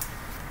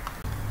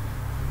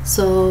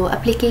 So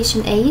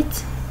application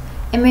 8,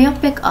 a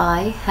myopic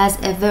eye has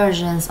a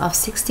versions of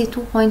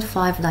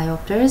 62.5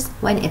 diopters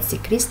when its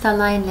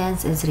crystalline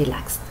lens is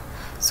relaxed.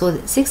 So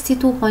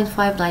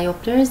 62.5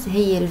 diopters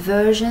هي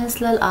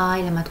الفيرجنز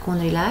للآي لما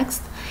تكون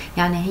relaxed،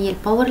 يعني هي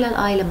الباور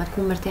للآي لما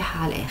تكون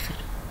مرتاحة على الآخر.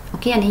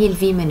 اوكي، يعني هي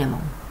الفي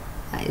minimum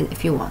if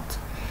you want.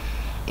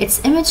 Its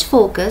image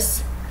focus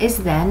is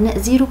then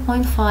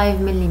 0.5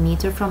 mm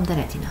from the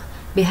retina.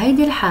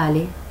 بهيدي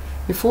الحالة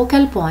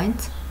الفوكال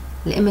بوينت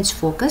الإيمج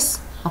فوكس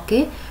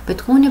اوكي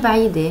بتكون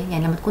بعيدة،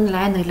 يعني لما تكون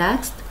العين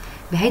ريلاكسد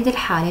بهيدي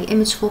الحالة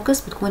الإيمج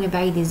فوكس بتكون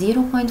بعيدة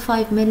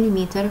 0.5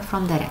 mm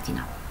from the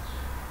retina.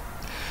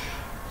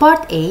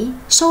 Part A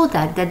show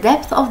that the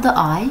depth of the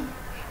eye,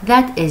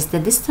 that is the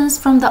distance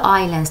from the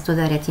eye lens to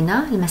the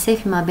retina،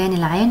 المسافة ما بين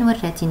العين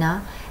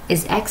والريتنا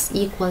is x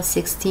equals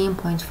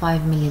 16.5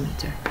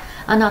 mm.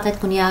 أنا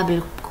أعطيتكم إياها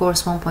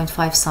بالكورس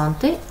 1.5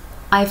 سنتي.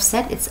 I've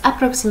said it's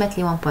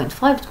approximately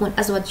 1.5. بتكون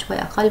أزود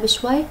شوي أقل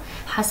بشوي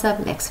حسب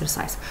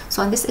الإكسرسايز.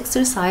 So on this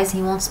exercise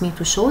he wants me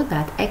to show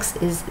that x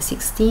is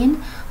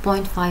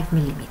 16.5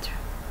 mm.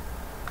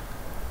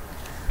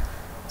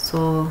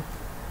 So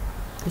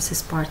this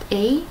is part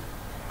A.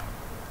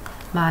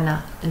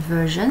 معنا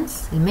الفيرجنز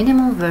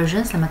المينيموم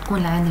فيرجنز لما تكون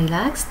العين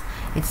ريلاكسد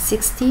it's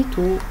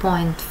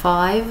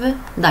 62.5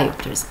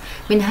 diopters.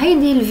 من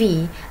هيدي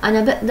الفي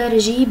انا بقدر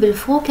اجيب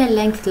الفوكال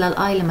لينث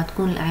للاي لما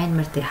تكون العين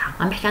مرتاحه.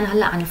 عم بحكي انا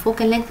هلا عن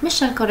الفوكال لينث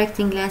مش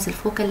الكوركتنج لينس،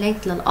 الفوكال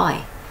لينث للاي.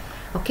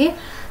 اوكي،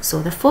 so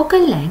the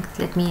focal length,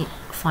 let me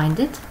find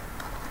it.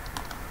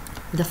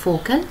 The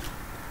focal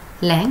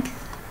length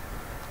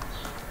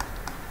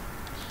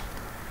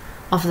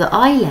of the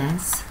eye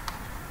lens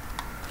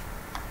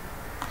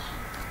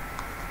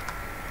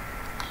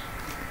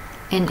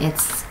in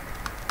its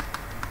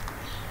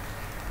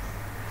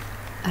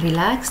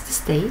relaxed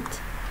state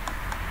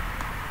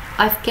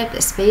I've kept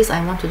a space, I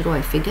want to draw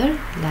a figure.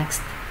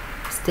 Relaxed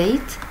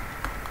state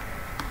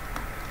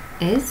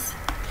is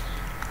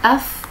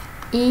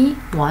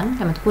FE1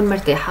 لما تكون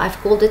مرتاحة. I've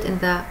called it in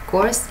the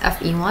course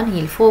FE1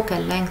 هي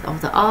focal length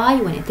of the eye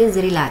when it is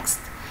relaxed.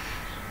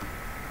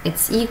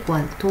 It's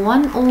equal to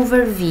 1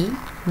 over V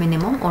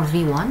minimum or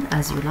V1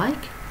 as you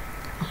like.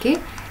 Okay,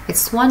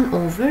 it's 1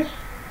 over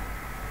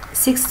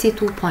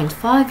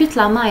 62.5.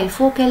 بيطلع معي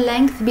focal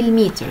length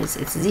بالmeters.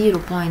 It's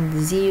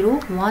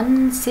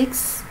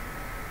 0.016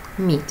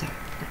 meter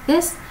like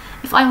this.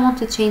 If I want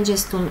to change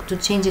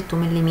it to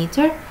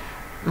millimeter,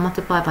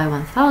 multiply by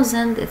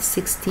 1000, it's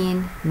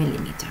 16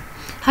 millimeter.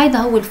 هيدا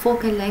هو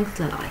الفوكال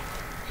length للآي.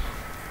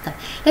 طيب,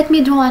 let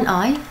me draw an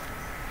eye.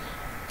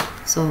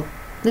 So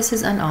this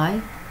is an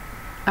eye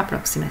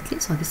approximately.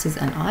 So this is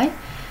an eye.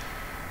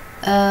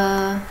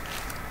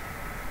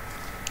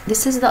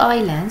 This is the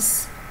eye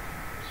lens,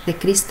 the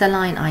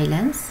crystalline eye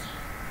lens,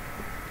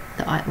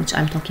 the eye which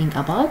I'm talking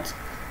about.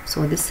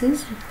 So this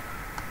is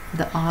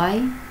the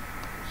eye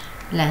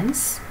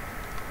lens.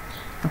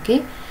 Okay,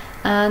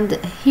 and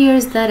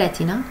here's the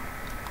retina.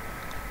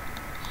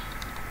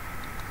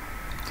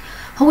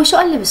 هو شو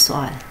قال لي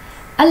بالسؤال؟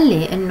 قال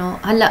لي انه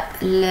هلا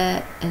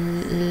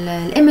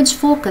الايمج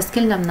فوكس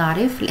كلنا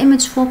بنعرف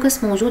الايمج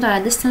فوكس موجود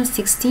على distance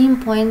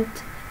 16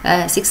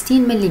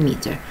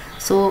 مليمتر.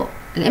 So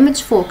الايمج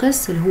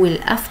فوكس اللي هو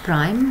الاف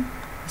برايم.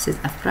 This is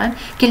f prime.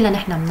 كلنا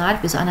نحن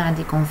بنعرف إذا أنا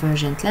عندي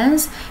convergent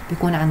lens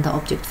بيكون عندها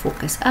object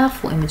focus f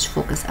و image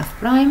focus f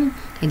prime.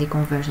 هيدي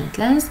convergent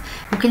lens.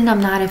 وكلنا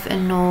بنعرف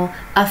إنه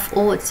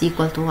FO it's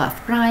equal to f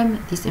prime.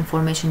 This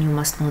information you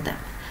must know them.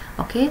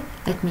 Okay,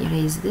 let me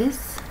erase this.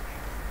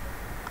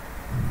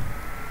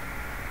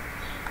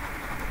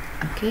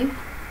 Okay,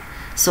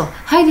 so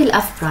هيدي ال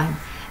f prime.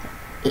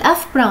 ال f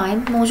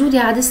prime موجودة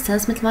على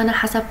distance مثل ما أنا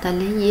حسبتها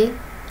اللي هي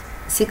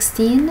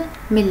 16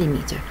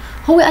 مليمتر.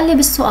 هو قال لي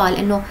بالسؤال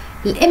إنه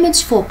الإيمج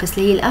فوكس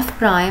اللي هي الأف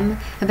برايم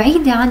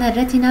بعيدة عن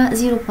الريتنا 0.5.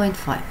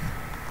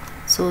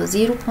 So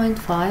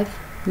 0.5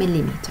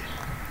 مليمتر.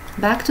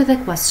 Back to the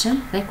question.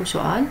 هيك وشو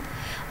قال؟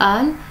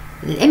 قال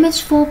الإيمج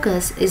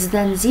فوكس is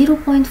then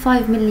 0.5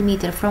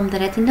 مليمتر from the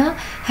retina.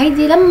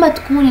 هيدي لما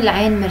تكون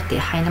العين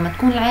مرتاحة، يعني لما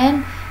تكون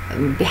العين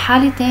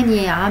بحالة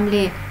تانية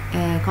عاملة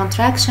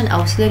contraction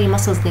أو ciliary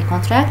muscles they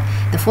contract,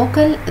 the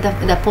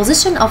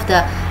position of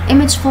the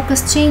image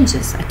focus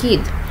changes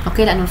أكيد.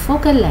 اوكي لانه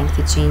الفوكال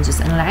لينث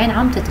تشينجز لانه العين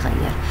عم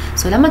تتغير.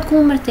 سو لما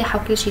تكون مرتاحه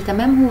وكل شيء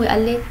تمام هو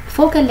قال لي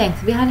الفوكال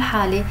لينث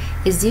بهالحاله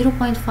is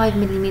 0.5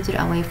 ملم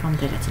away from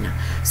the retina.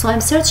 So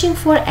I'm searching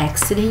for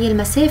x اللي هي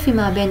المسافه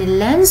ما بين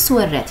اللينس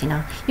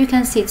والريتنا. You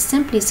can see it's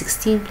simply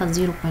 16 plus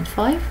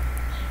 0.5.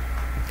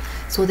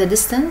 So the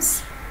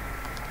distance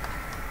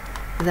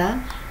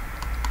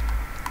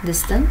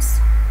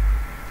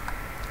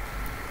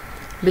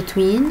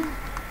between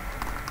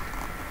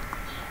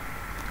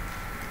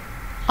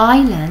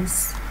eye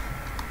lens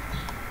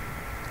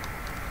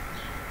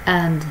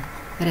and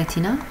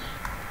retina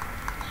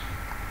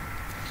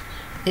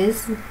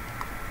is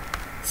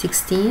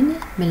 16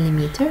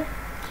 millimeter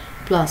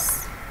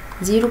plus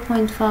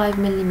 0.5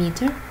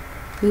 millimeter.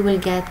 We will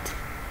get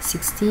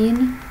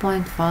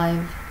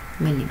 16.5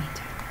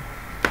 millimeter,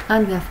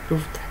 and we have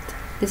proved that.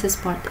 This is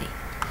part A.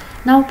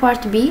 Now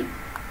part B.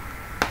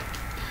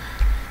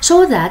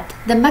 Show that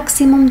the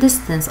maximum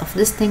distance of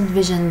distinct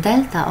vision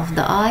delta of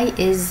the eye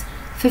is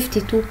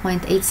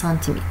 52.8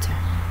 centimeter.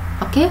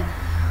 Okay,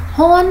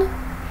 هون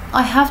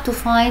I have to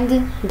find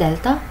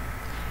delta,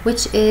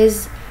 which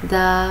is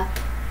the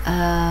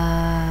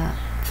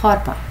far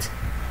point.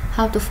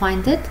 How to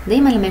find it?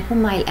 دايما لما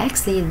يكون معي ال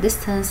x اللي هي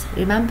distance,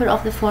 remember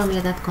of the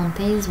formula that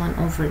contains 1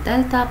 over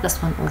delta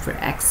plus 1 over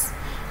x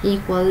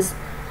equals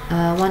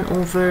 1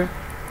 over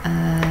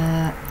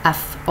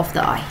f of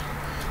the eye.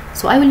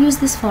 So I will use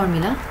this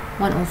formula,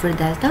 1 over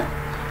delta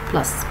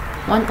plus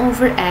 1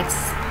 over x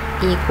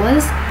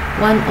equals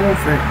 1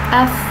 over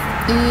f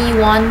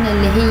E1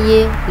 اللي هي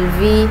ال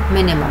V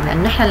minimum.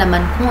 لأنه نحن لما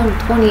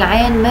تكون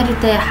العين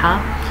مرتاحة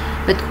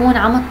بتكون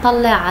عم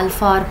تطلع على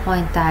الفار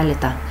بوينت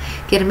تاعتها.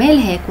 كرمال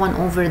هيك 1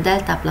 over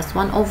delta plus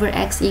 1 over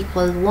x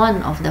equals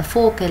 1 of the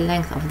focal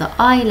length of the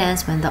eye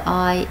lens when the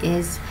eye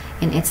is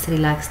in its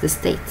relaxed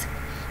state.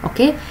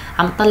 اوكي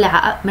عم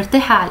تطلع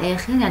مرتاحة على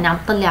الآخر، يعني عم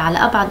تطلع على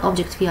أبعد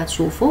object فيها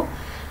تشوفه.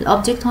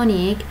 الأوبجكت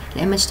هونيك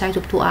الإيمج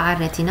تاعته بتوقع على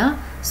الريتنا.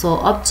 So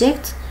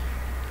object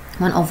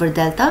 1 over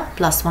delta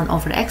plus 1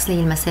 over x اللي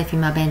هي المسافة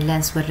ما بين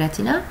اللينس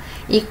والريتنا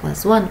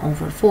equals 1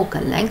 over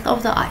focal length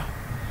of the eye.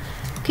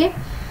 Okay,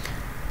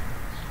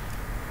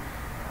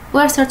 we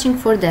are searching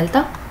for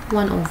delta.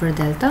 1 over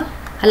delta.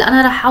 هلا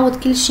أنا راح أعوض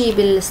كل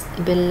شيء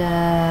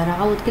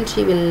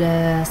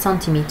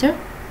بالسنتيمتر.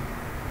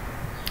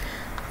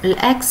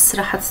 الإكس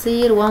راح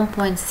تصير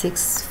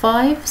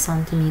 1.65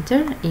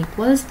 سنتيمتر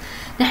equals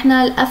نحن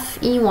الأف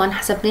E1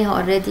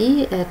 حسبناها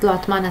already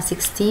طلعت معنا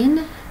 16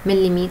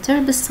 millimeter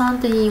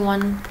بالسنتي هي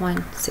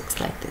 1.6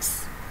 like this.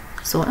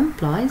 So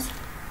implies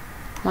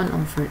 1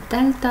 over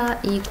delta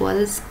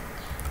equals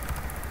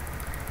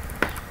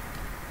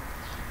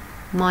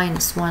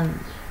minus 1.65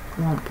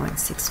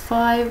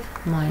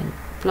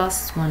 plus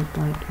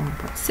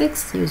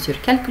 1.1.6. Use your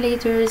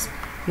calculators.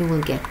 You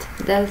will get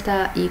delta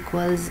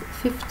equals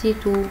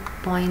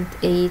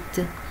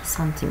 52.8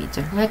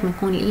 centimeter. وهيك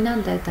بنكون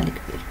لقينا delta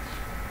الكبير.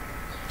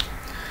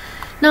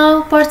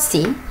 Now part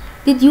C.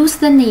 Deduce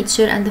the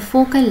nature and the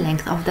focal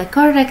length of the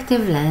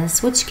corrective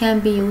lens which can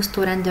be used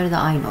to render the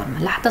eye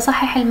normal. لحتى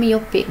صحح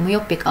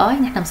الميوبيك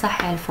eye نحن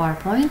نصحح الفار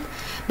بوينت،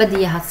 بدي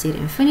اياها تصير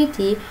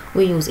infinity.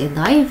 We use a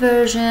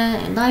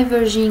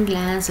diverging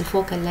lens.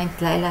 الفوكال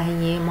length لها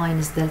هي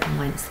minus delta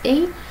minus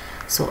A.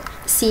 So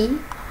C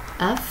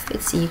F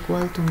it's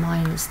equal to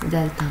minus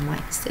delta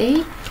minus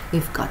A.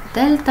 We've got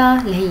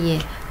delta اللي هي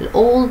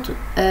old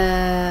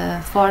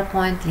far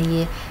point اللي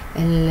هي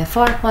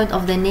far point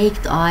of the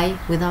naked eye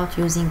without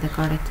using the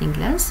correcting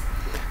lens.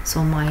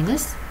 So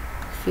minus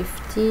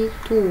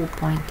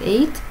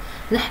 52.8.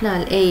 نحن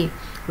ال A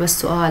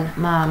بالسؤال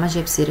ما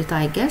جاب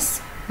سيرة I guess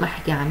ما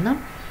حكي عنها.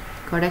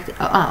 Correct.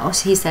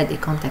 He said a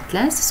contact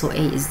lens. So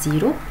A is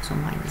 0. So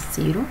minus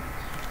 0.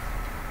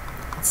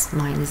 It's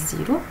minus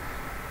 0.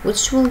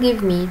 Which will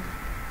give me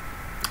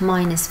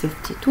minus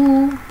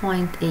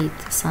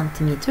 52.8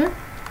 centimeter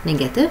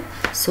negative.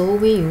 So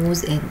we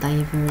use a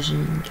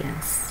diverging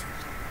lens.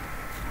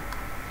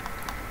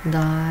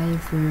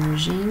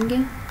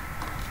 Diverging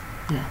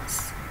lens.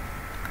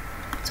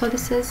 So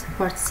this is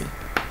part C.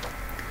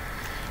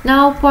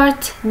 Now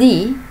part D.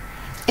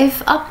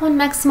 If upon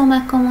maximum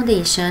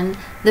accommodation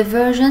the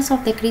divergence of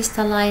the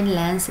crystalline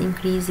lens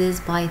increases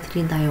by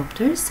 3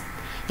 diopters.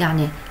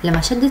 يعني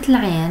لما شدت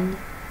العين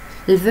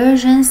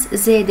الفيرجنس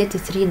زادت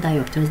 3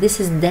 diopters. This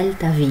is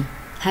delta V.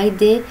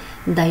 هيدي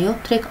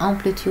dioptric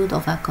amplitude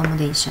of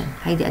accommodation.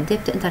 هيدي قد ايه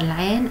بتقدر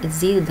العين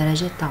تزيد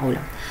الدرجات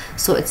تاعولها.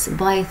 So it's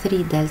by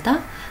 3 delta.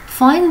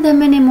 Find the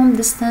minimum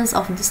distance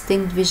of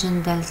distinct vision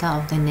delta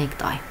of the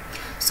naked eye.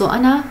 So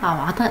أنا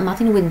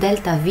معطيني with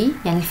delta V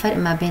يعني الفرق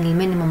ما بين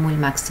المينيموم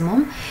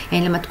والماكسيموم.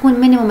 يعني لما تكون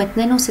مينيموم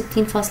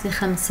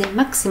 62.5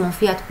 ماكسيموم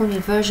فيها تكون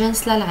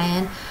الفيرجنس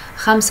للعين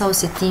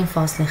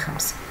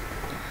 65.5.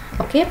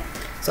 Okay.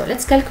 So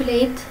let's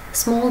calculate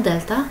small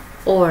delta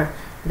or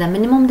the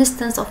minimum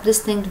distance of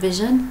distinct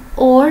vision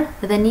or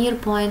the near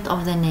point of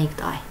the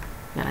naked eye.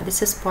 Yeah,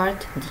 this is part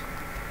D.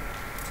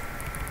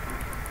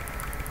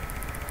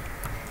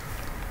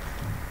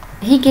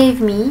 He gave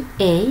me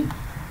A,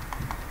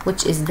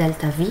 which is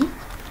delta V.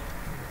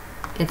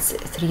 It's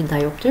 3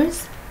 diopters.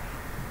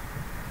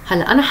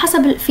 هلا أنا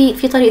حسب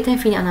في طريقتين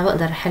فيني أنا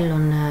بقدر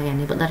أحلهم،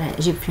 يعني بقدر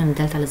أجيب فيهم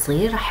الدلتا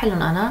الصغير، رح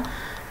أحلهم أنا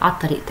على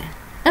الطريقتين.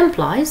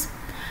 Implies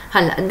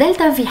هلا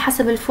الدلتا في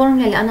حسب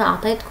الفورمولا اللي انا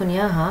اعطيتكم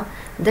اياها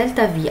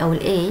دلتا في او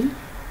الاي.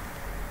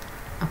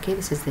 اوكي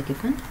this is the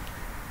given.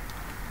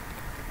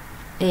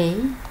 A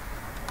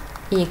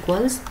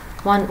equals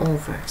 1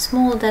 over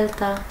small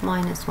delta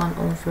minus 1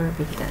 over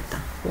big delta.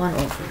 1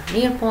 over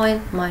near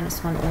point minus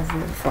 1 over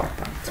far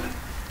point.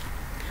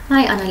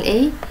 معي انا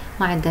الاي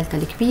مع الدلتا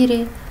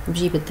الكبيره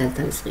بجيب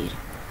الدلتا الصغيره.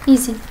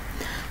 easy.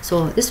 So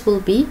this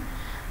will be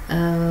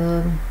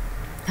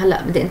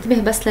هلا بدي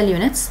انتبه بس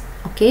لليونتس.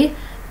 اوكي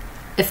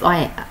if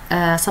I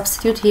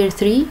substitute here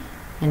 3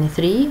 يعني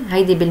 3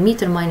 هيدي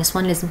بالمتر minus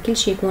 1 لازم كل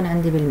شيء يكون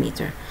عندي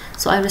بالمتر.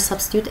 So I will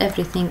substitute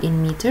everything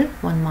in meter.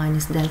 1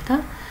 minus delta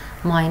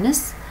minus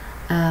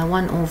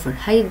 1 over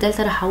هاي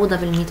الدلتا رح اعوضها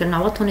بالمتر.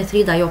 نعوضهم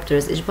 3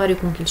 diopters اجباري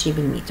يكون كل شيء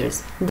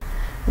بالمترز.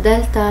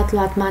 دلتا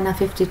طلعت معنا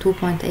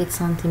 52.8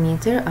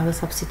 centimeter. I will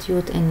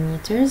substitute in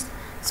meters.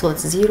 So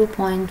it's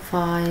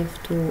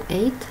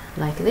 0.528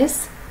 like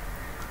this.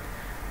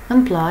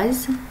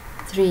 Implies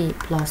 3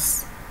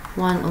 plus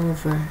 1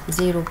 over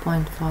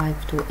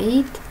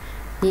 0.528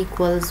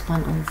 equals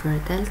 1 over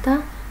delta.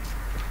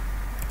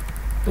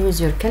 Use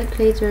your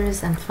calculators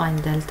and find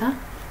delta.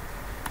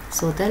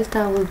 So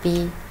delta will be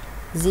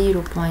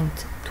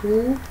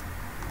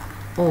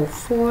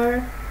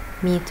 0.204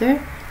 meter.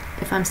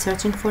 If I'm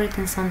searching for it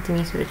in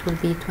centimeter it will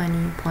be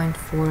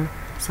 20.4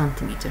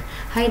 centimeter.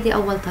 هيدي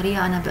أول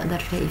طريقة أنا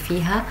بقدر لاقي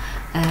فيها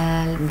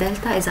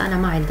الدلتا إذا أنا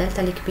معي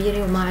الدلتا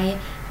الكبيرة ومعي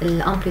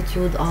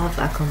الامبليتيود of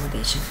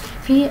accommodation.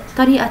 في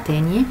طريقة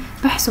تانية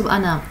بحسب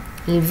أنا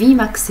ال V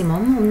maximum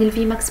ومن ال V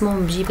maximum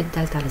بجيب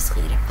الدلتا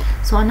الصغيرة.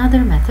 So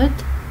another method.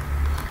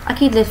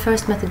 أكيد the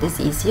first method is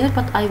easier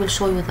but I will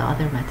show you the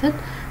other method.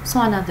 So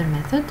another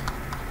method.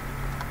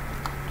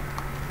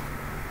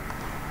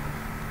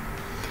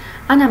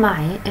 أنا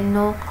معي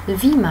إنه ال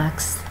V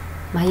max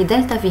ما هي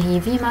دلتا في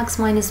هي V max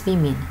minus V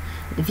min.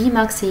 V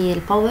max هي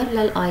الباور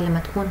للآي لما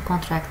تكون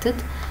contracted.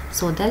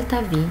 So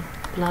delta V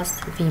plus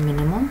V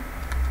minimum.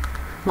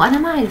 وأنا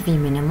معي ال V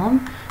minimum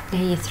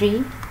اللي هي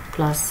 3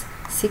 plus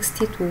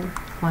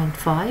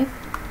 62.5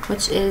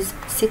 which is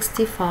 65.5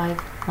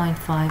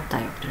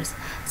 diopters.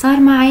 صار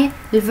معي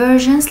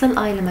الفيرجنس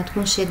للآي لما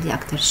تكون شادة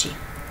أكتر شي.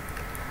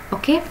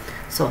 أوكي.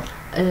 So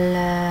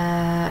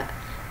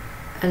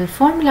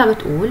الفورمولا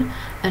بتقول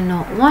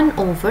إنه 1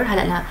 over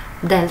هلأ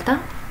دلتا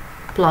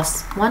plus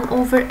 1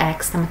 over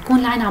x لما تكون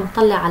العين عم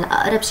تطلع على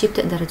أقرب شي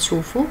بتقدر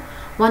تشوفه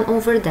 1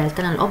 over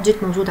دلتا لأن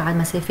الأوبجكت موجود على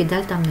مسافة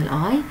دلتا من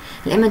الآي.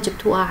 الإيمج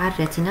بتوقع على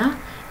الريتنا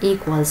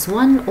equals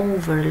 1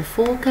 over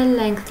الفوكال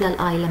length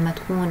للآي لما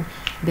تكون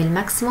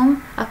بالماكسيموم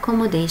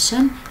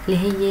accommodation اللي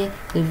هي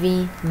ال V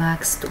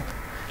max 2.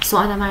 so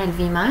أنا معي ال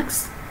V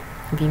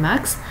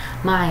max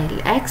معي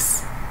ال X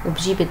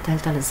وبجيب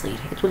الدلتا الصغيرة.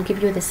 it will give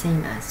you the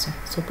same answer.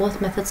 so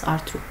both methods are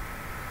true.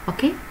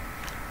 okay,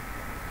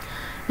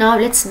 now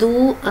let's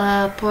do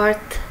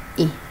part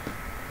E.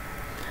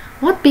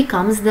 what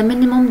becomes the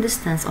minimum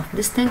distance of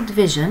distinct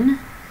vision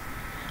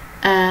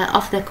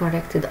of the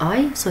corrected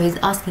eye? so he's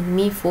asking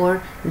me for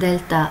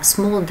delta,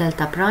 small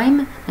delta prime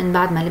من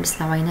بعد ما لبس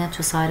العوينات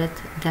شو صارت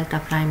delta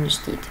prime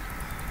الجديد.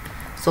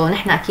 so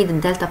نحن أكيد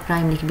الدلتا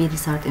برايم الكبيرة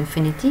صارت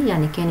infinity،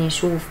 يعني كان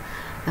يشوف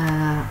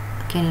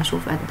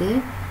قد ايه.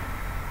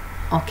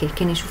 اوكي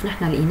كان يشوف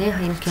نحن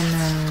لقيناها يمكن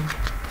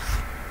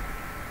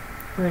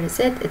where is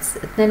it? it's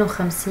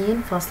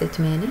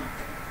 52.8.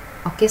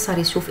 اوكي صار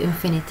يشوف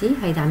infinity،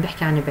 هيدا عم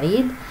بحكي عن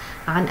بعيد.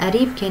 عن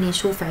قريب كان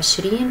يشوف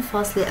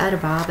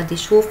 20.4. بدي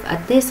يشوف قد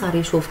ايه صار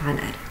يشوف عن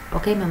قريب.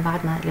 اوكي من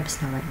بعد ما لبس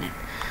العوينات.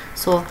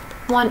 so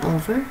 1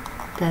 over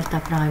delta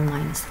prime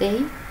minus a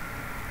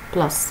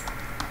plus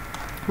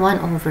 1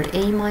 over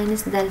a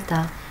minus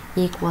delta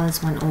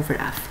equals 1 over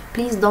f.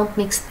 please don't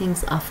mix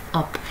things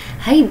up.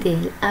 هيدي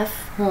ال f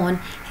هون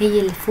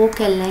هي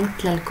الفوكال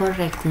length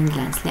للcorrecting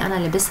lens اللي انا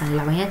لبسها،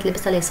 العوينات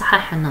لبسها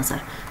ليصحح النظر.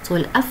 so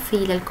ال f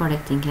هي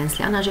للcorrecting lens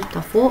اللي انا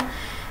جبتها فوق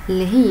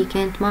اللي هي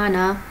كانت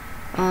معنا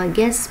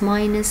guess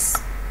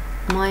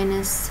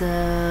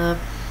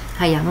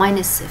هيا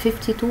minus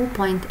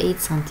 52.8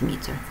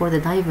 centimeter for the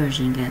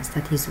diverging lens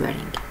that he's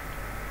wearing.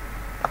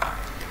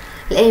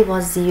 ال a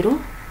was 0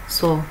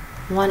 so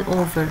 1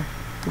 over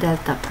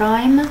delta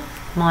prime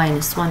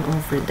minus 1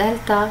 over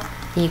delta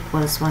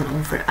equals 1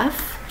 over f.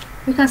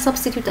 we can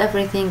substitute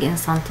everything in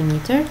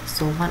centimeter.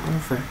 so 1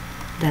 over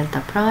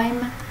delta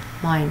prime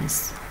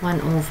minus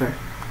 1 over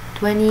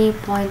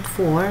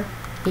 20.4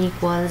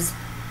 equals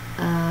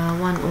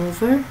 1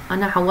 over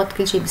أنا عوضت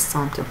كل شي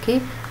بالسنتي.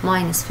 اوكي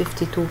minus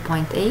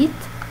 52.8.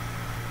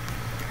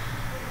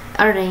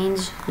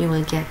 arrange you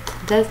will get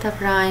delta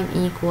prime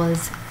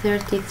equals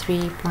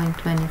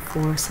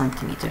 33.24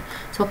 centimeter.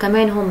 so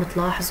كمان هون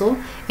بتلاحظوا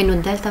انه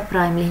الدلتا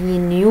برايم اللي هي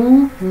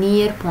نيو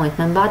نير بوينت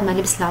من بعد ما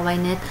لبس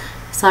العوينات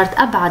صارت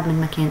ابعد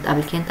من ما كانت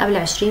قبل. كانت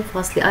قبل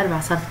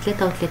 20.4 صارت 33.24.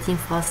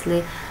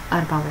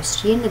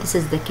 this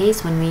is the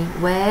case when we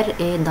wear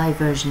a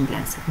diverging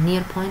lens.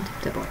 near point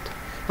بتبعد.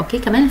 اوكي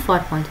كمان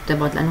الفار بوينت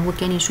بتبعد لانه هو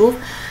كان يشوف،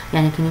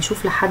 يعني كان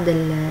يشوف لحد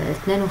ال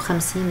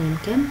 52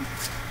 يمكن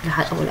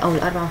لحد او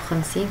ال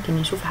 54 كان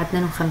يشوف لحد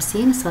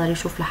 52 صار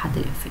يشوف لحد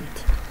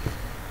الانفينيتي.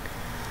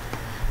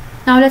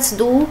 now let's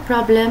do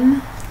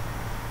problem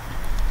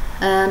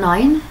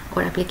 9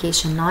 or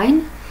application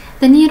 9.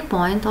 the near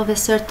point of a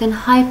certain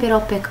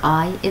hyperopic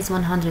eye is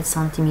 100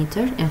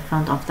 centimeter in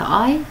front of the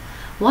eye.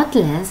 what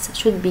lens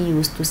should be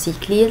used to see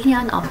clearly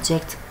an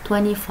object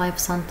 25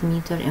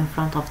 centimeter in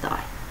front of the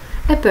eye?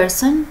 a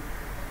person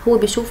هو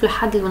بيشوف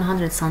لحد ال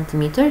 100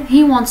 centimeter.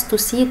 he wants to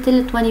see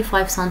till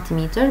 25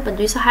 centimeter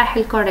بده يصحح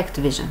ال correct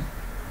vision.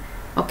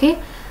 okay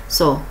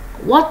so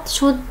what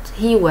should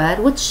he wear?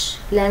 which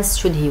lens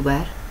should he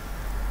wear?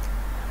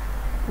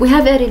 we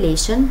have a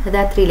relation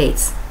that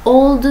relates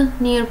old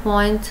near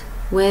point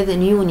with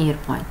new near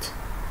point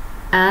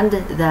and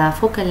the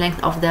focal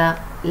length of the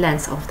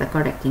lens of the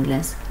correcting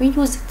lens. we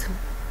use it.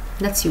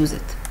 let's use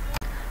it.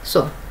 so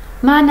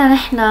معنا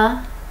نحن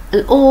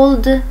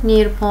old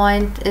near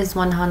point is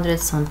 100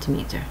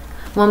 centimeter.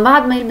 ومن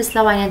بعد ما يلبس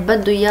العوينات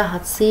بده اياها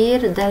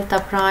تصير delta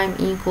prime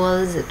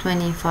equals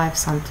 25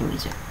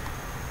 centimeter.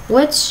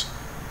 which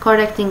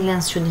correcting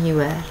lens should he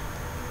wear?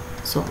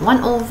 so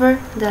 1 over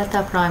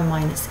delta prime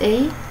minus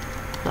a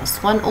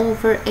plus 1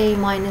 over a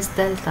minus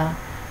delta,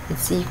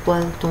 it's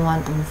equal to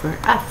 1 over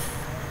f.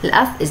 the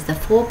f is the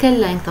focal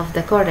length of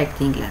the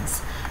correcting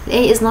lens. the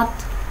a is not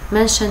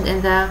mentioned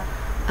in the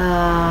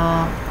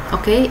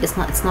okay it's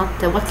not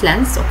what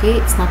lens. okay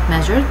it's not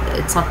measured,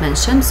 it's not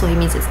mentioned, so he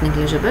means it's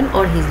negligible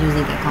or he's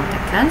using a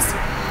contact lens.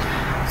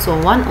 so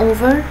 1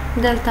 over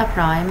delta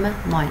prime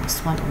minus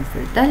 1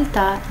 over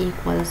delta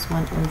equals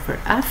 1 over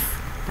f,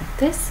 like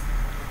this.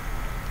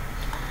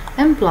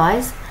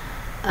 implies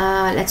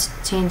let's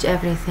change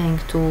everything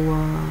to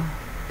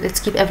let's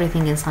keep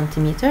everything in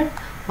centimeter.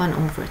 1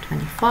 over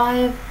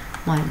 25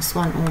 minus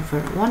 1 over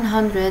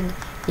 100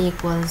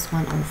 equals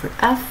 1 over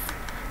f.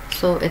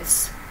 so it's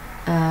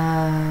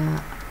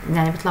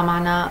يعني بيطلع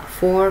معنا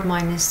 4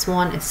 minus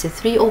 1 it's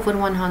 3 over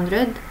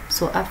 100.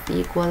 so f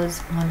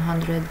equals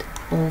 100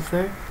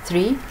 over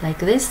 3 like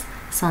this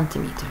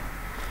centimeter.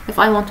 if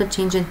I want to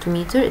change into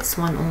meter it's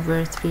 1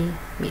 over 3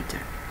 meter.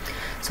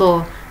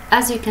 so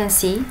as you can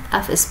see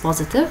f is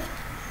positive.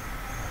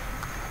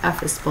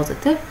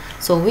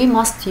 so we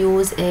must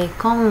use a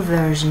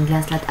converging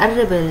lens.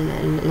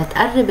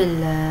 لتقرب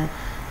ال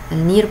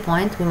near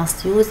point we must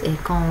use a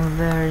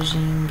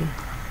converging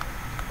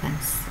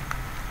lens.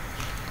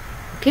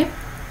 okay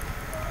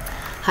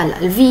هلا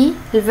ال V,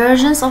 the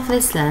versions of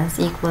this lens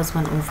equals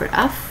 1 over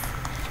f.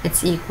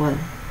 it's equal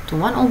to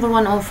 1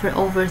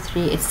 over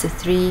 3. it's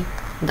 3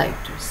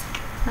 diopters.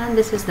 and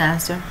this is the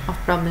answer of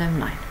problem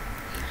 9.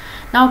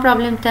 now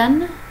problem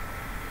 10.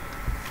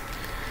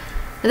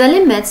 The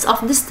limits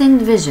of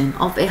distinct vision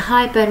of a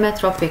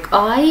hypermetropic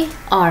eye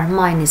are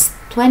minus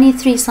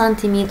 23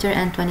 centimeter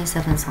and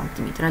 27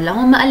 centimeter. هلا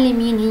هم قال لي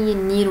مين هي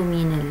النير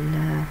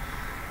ومين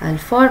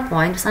الفار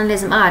بوينت، بس أنا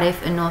لازم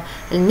أعرف إنه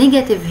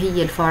النيجاتيف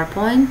هي الفار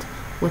بوينت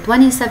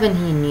و27 هي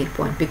النير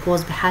بوينت،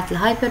 because بحالة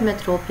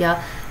الهايبرمتروبيا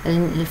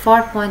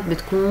الفار بوينت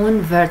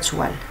بتكون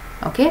virtual.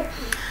 Okay.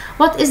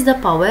 What is the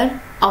power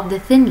of the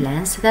thin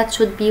lens that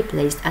should be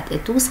placed at a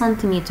 2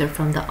 centimeter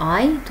from the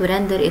eye to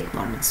render it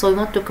normal? So we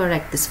want to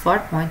correct this far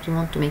point, we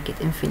want to make it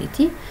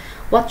infinity.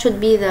 What should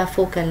be the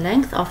focal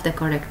length of the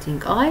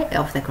correcting eye,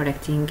 of the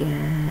correcting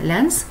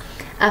lens?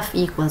 F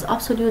equals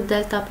absolute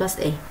delta plus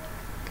A.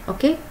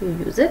 Okay, you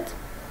use it.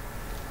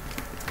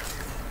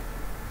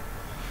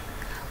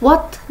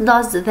 What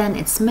does then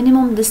its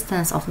minimum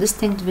distance of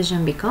distinct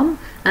vision become?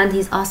 And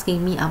he's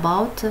asking me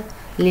about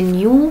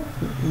النيو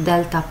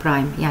دلتا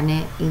برايم،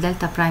 يعني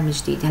الدلتا برايم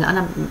الجديد. هلا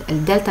انا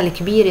الدلتا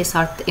الكبيره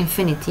صارت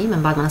انفينيتي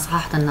من بعد ما انا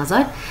صححت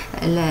النظر.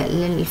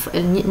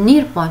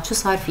 النير بوينت شو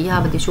صار فيها؟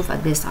 بدي اشوف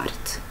قد ايه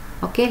صارت.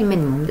 اوكي،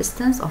 المينيموم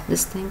ديستانس اوف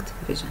ديستنكت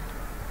فيجن.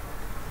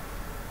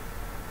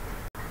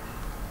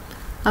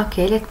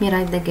 Okay, let me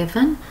write the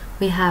given.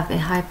 We have a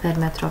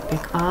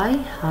hypermetropic eye,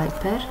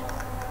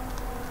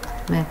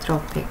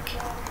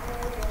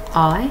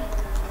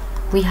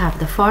 we have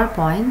the far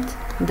point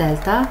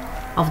delta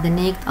of the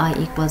naked eye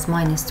equals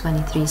minus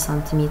 23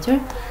 centimeter,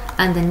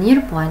 and the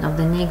near point of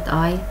the naked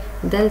eye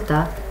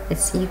delta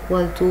is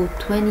equal to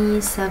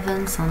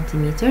 27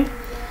 centimeter.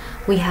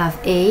 We have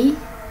A,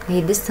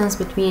 the distance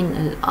between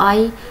the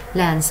eye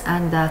lens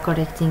and the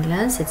correcting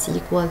lens, it's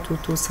equal to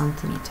 2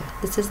 centimeter.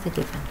 This is the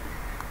given.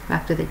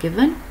 Back to the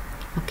given.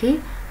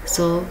 Okay,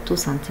 so 2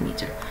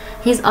 centimeter.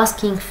 He's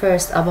asking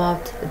first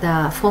about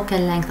the focal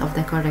length of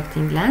the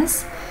correcting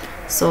lens.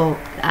 So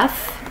F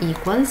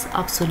equals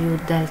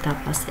absolute delta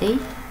plus A.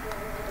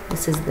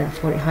 This is the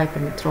for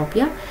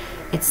hypermetropia.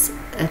 It's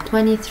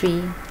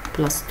 23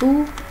 plus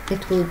 2.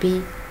 It will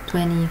be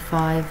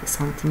 25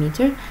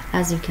 centimeter.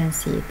 As you can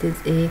see, it is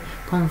a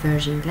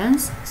converging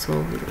lens.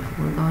 So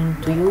we're going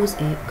to use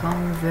a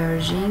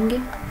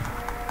converging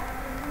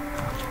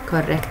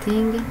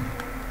correcting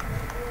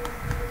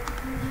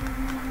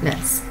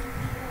lens.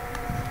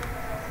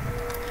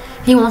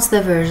 He wants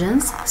the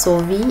versions. So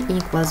V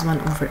equals 1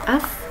 over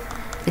F.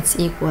 It's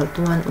equal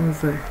to 1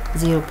 over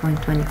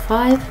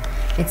 0.25.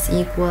 It's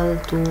equal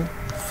to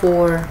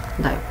 4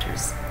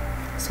 diopters.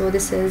 So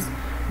this is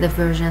the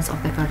versions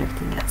of the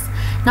correcting lens.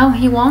 Now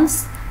he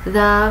wants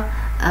the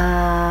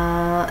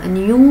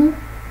new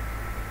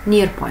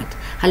near point.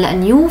 هلا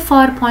new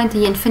far point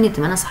هي infinity.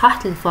 ما أنا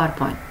صححت الفار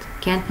point،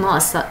 كانت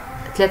ناقص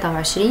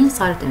 23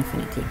 صارت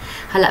infinity.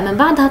 هلا من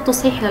بعد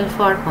هالتصحيح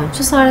للفار point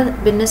شو صار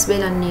بالنسبة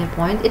للنير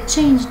point؟ It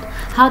changed.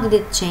 How did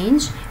it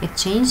change? It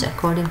changed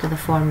according to the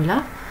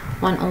formula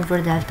 1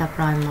 over delta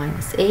prime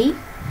minus A.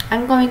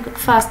 I'm going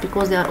fast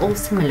because they are all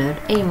similar.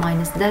 A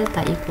minus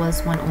delta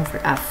equals 1 over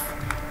F.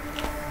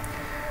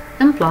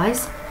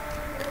 Implies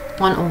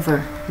 1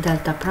 over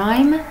delta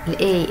prime,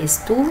 A is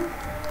 2,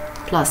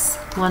 plus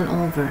 1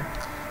 over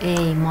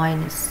A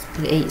minus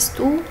A is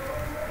 2.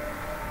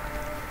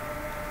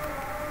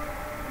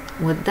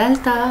 With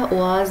delta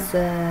was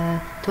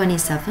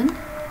 27,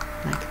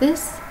 like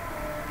this,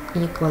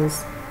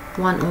 equals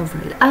 1 over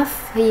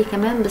F. هي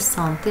كمان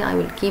بالسنتي. I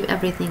will keep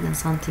everything in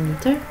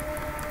centimeter.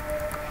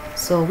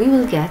 So we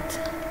will get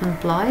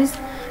implies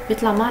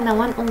بيطلع معنا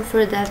 1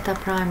 over delta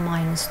prime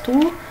minus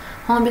 2.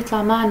 هون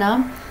بيطلع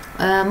معنا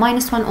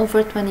minus 1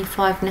 over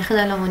 25.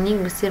 ناخدها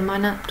لهونيك بصير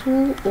معنا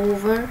 2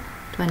 over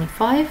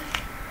 25.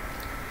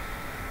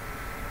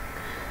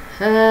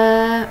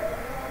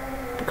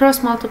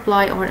 Cross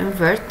multiply or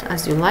invert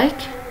as you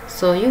like.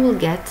 So you will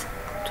get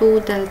 2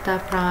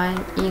 delta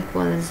prime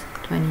equals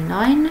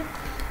 29.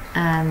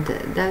 And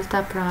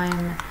delta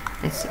prime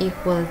is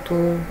equal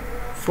to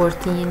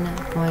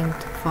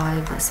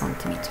 14.5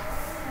 centimeter.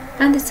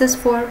 And this is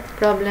for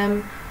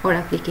problem or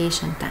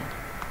application 10.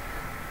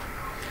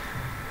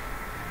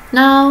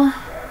 Now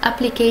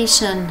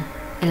application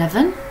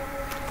 11.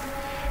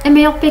 A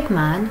myopic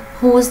man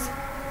whose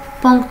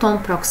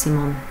punctum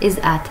proximum is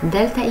at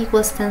delta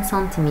equals 10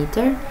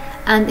 centimeter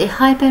and a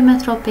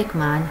hypermetropic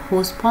man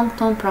whose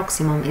punctum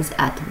proximum is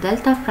at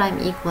delta prime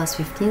equals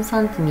 15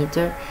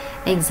 centimeter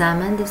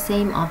examine the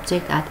same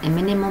object at a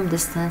minimum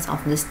distance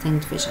of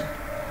distinct vision.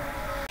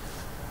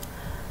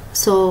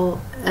 So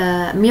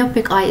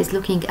myopic eye is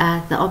looking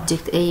at the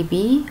object AB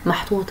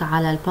محطوط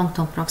على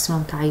punctum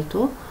proximum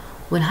تاعيته،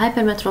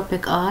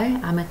 والhypermetropic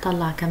eye عم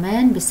يطلع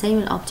كمان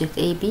بالsame object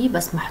AB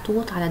بس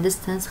محطوط على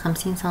distance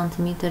 50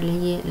 سنتيمتر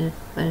اللي هي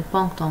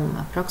punctum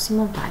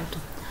proximum تاعيته.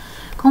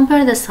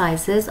 Compare the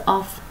sizes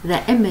of the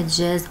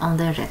images on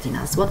the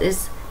retinas. What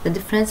is the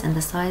difference in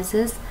the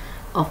sizes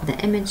of the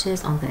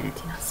images on the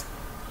retinas?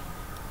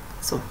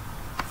 So,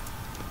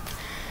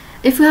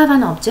 if we have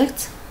an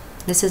object,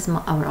 this is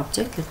our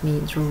object. Let me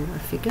draw a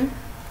figure.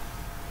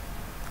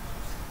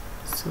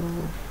 So,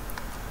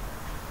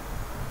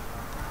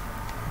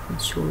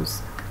 it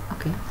shows,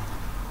 okay.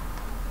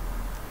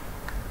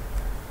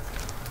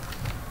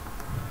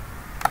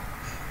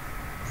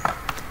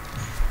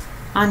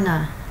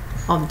 عنا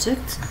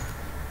object.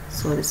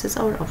 So this is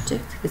our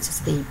object. This is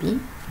AB.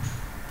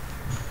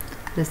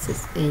 This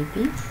is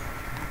AB.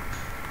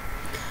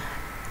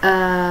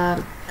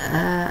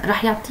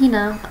 راح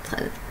يعطينا،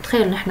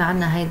 تخيلوا نحن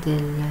عنا هيدي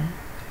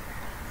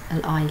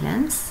ال eye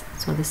lens.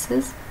 So this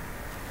is,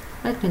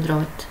 let me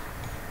draw it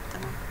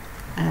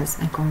as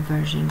a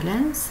converging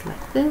lens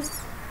like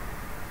this.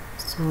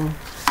 So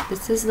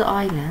this is the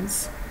eye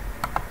lens.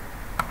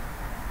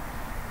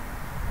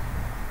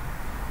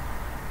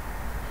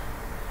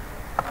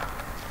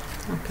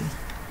 Okay.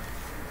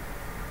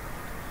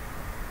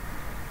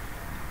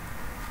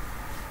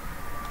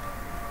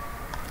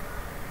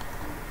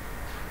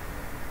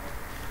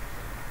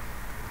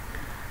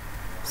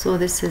 So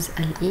this is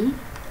LE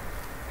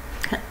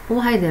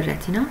وهيدي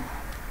الريتنا.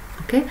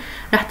 اوكي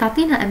رح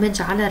تعطينا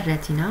image على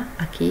الريتنا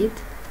اكيد.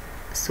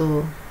 So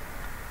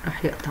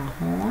رح يقطع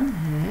هون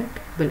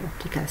هيك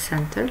بالاوبتيكال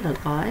سنتر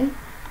للاي،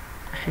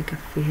 رح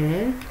يكفي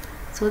هيك.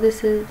 So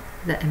this is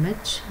the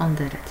image on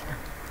the retina.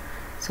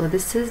 So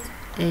this is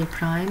A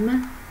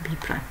prime B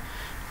prime.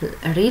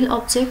 real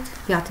object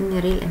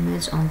بيعطيني real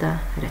image on the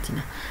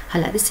retina.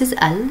 هلا this is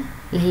L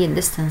اللي هي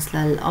الديستانس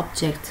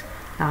للobject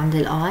لعند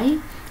الاي،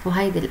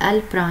 وهيدي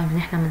ال prime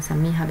نحن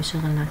بنسميها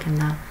بشغلنا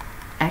كنا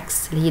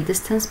X اللي هي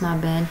distance ما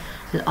بين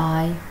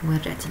الاي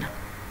والريتنا.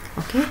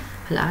 اوكي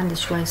هلا عندي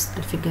شوي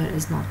the figure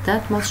is not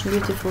that much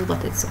beautiful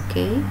but it's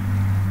okay.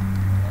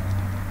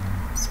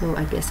 So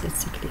I guess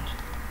it's clear.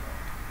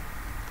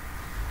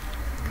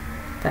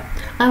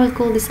 I will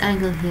call this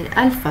angle here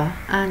alpha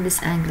and this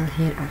angle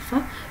here alpha.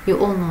 You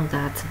all know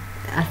that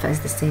alpha is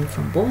the same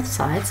from both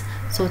sides.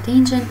 So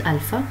tangent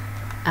alpha,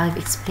 I've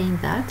explained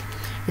that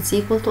it's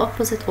equal to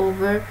opposite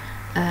over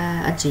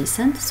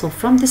adjacent. So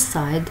from this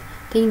side,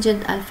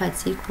 tangent alpha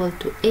is equal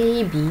to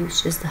AB,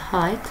 which is the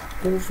height,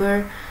 over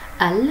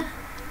L.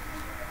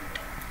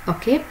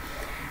 Okay.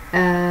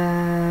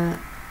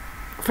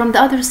 From the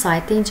other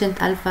side, tangent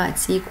alpha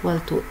it's equal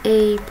to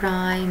A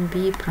prime B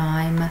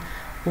prime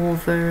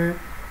over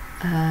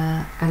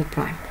L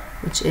prime,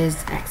 which is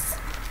X.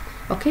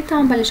 اوكي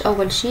تعالوا نبلش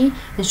اول شيء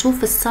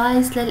نشوف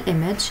السايز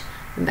للايمج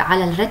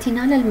على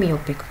الريتنا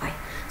للميوبيك اي.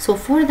 So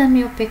for the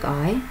myopic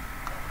eye,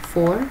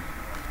 for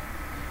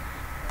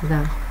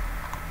the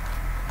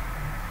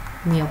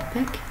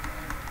myopic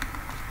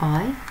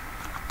eye,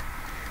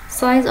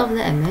 size of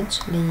the image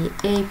اللي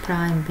A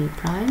prime B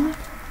prime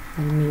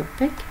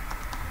الميوبيك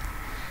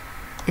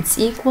it's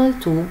equal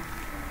to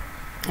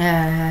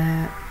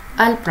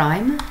L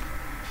prime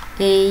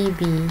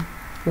AB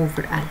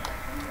over L.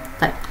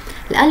 طيب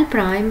ال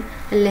prime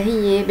اللي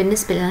هي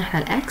بالنسبة لنا نحن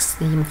الإكس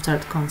اللي هي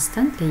مفترض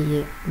constant اللي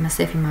هي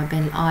المسافة ما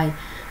بين الآي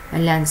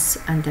lens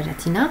and the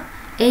retina.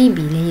 AB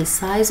اللي هي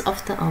size of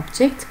the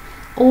object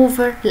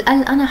over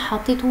ال أنا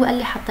حطيته، هو قال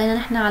لي حطينا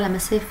نحن على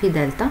مسافة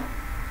دلتا.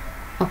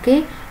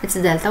 اوكي it's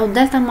دلتا،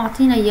 والدلتا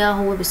معطينا اياه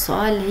هو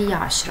بالسؤال اللي هي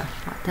 10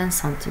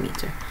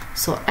 سنتيمتر.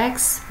 So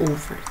X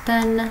over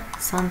 10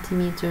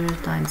 centimeter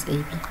times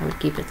AB. I will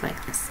keep it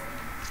like this.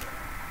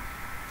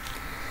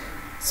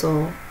 So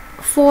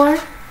for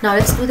now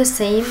let's do the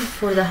same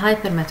for the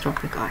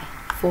hypermetropic eye.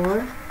 For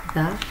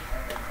the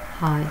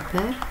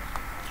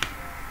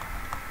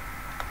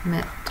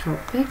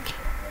hypermetropic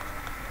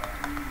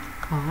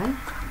eye,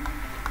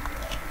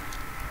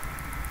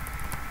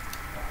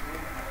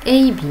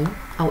 AB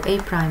أو A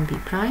prime B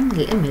prime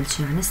للإيمج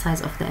يعني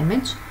size of the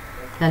image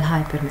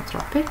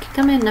للhypermetropic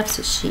كمان نفس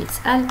الشيء it's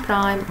L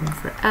prime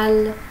over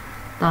L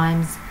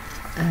times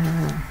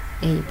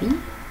AB.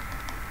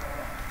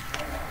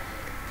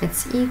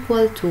 It's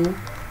equal to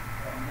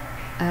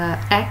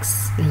X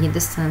اللي هي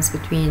distance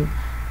between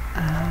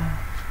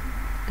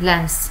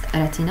lens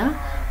retina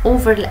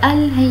over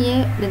L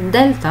هي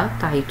الدلتا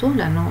تاعيته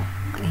لأنه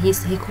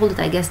he called it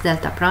I guess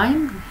delta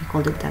prime. He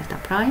called it delta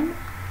prime.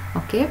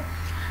 okay.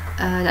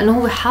 لأنه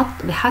هو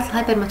بحالة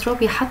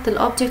الهايبرمتروبيا حط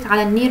الأوبجكت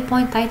على النير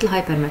بوينت تاعت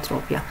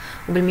الهايبرمتروبيا،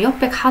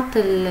 وبالميوبيك حط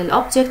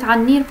الأوبجكت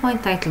على النير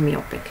بوينت تاعت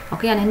الميوبيك.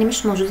 اوكي يعني هن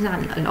مش موجودين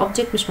على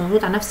الأوبجكت مش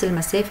موجود على نفس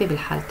المسافة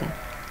بالحالتين.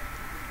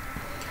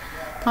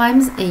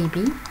 times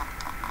AB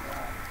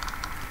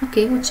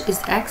okay which is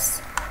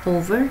X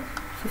over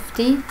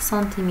 50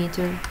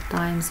 centimeter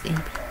times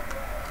AB.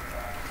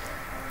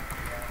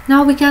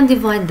 Now we can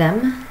divide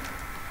them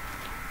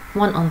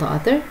one on the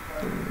other.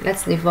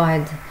 Let's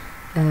divide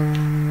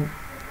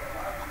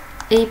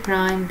A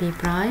prime B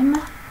prime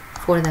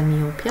for the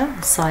myopia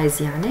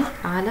size يعني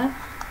على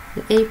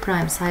A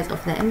prime size of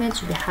the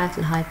image بحالة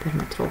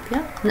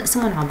الهايبرمتروبيا،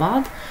 نقسمهم على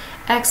بعض.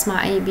 X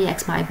مع AB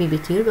X مع AB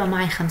بيطير يبقى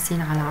معي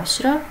 50 على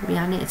 10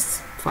 يعني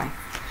it's 5.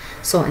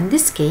 So in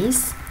this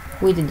case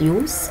we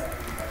deduce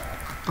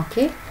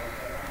okay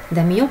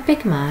the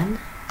myopic man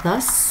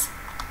thus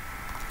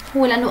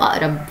هو لأنه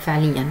أقرب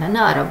فعليا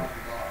لأنه أقرب.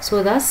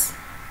 So thus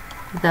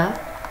the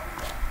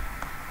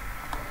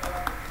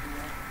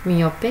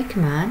myopic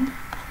man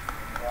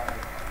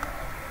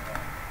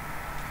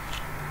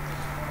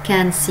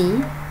can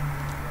see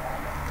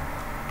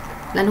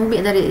لأنه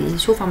بيقدر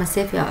يشوف على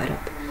مسافة أقرب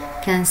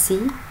can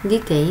see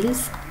details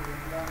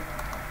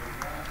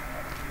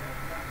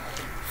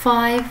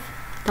 5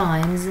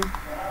 times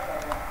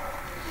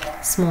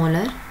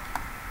smaller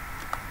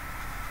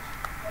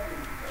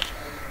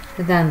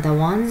than the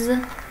ones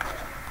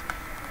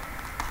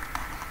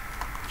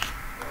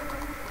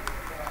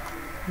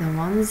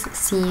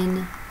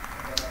seen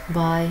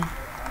by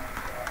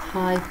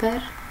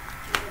hypermetropia.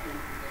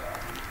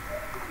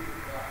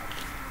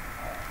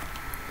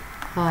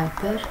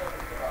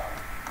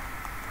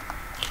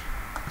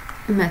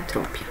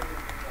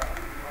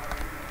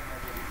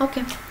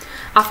 اوكي،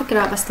 على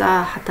فكرة بس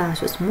لحتى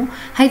شو اسمه،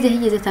 هيدي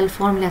هي ذات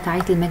الفورمولا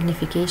تاعت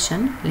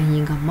الماجنيفيكيشن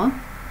اللي هي جاما.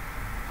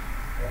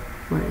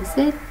 where is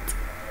it؟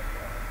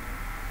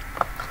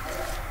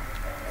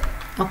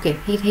 اوكي،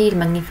 هي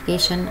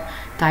الماجنيفيكيشن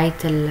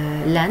تاعت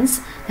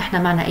اللينس.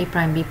 نحن معنا a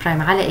prime b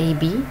prime على a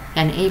b،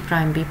 يعني a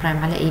prime b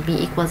prime على a b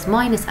equals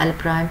minus l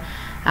prime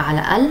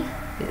على l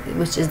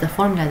which is the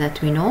formula that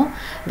we know.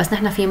 بس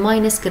نحن في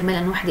minus كرمال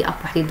انه وحده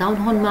up وحده down.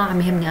 هون ما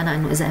عم يهمني انا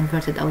انه اذا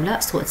inverted او لا.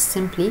 so it's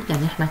simply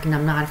يعني نحن كنا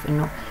بنعرف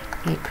انه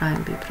a prime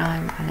b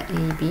prime على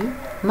a b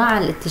مع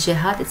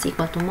الاتجاهات it's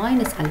equal to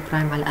minus l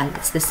prime على l.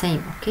 it's the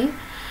same. okay,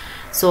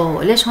 so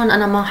ليش هون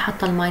انا ما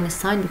حاطه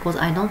الماينس sign؟ because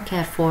I don't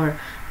care for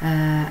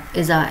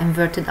إذا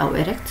inverted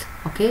أو erect.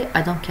 okay,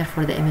 I don't care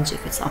for the image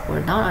if it's up or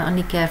down. I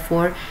only care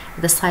for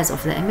the size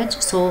of the image.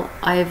 so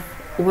I've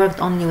worked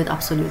only with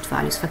absolute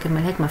values.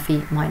 فكرمال هيك ما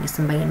في minus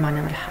مبين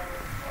معنا بالحق.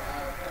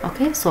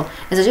 okay, so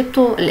إذا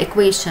جبتوا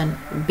الإيكويشن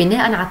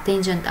بناء على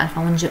التانجنت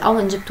ألفا أو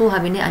إن جبتوها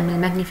بناء من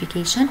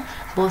الماجنيفيكيشن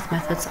both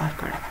methods are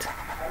correct.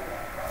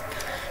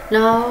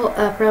 now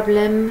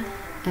problem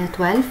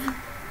 12.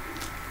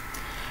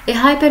 A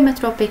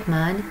hypermetropic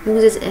man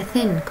uses a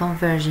thin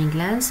converging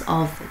lens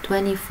of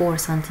 24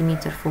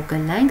 cm focal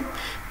length,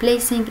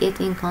 placing it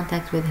in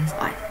contact with his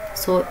eye.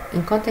 So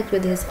in contact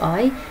with his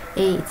eye,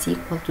 A is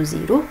equal to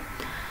 0.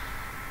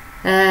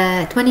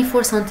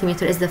 24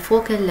 cm is the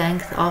focal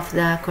length of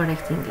the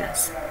correcting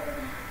lens.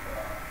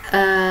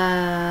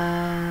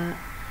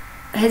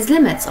 His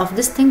limits of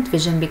distinct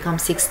vision become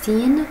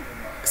 16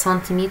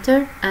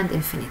 cm and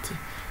infinity.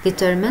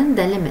 Determine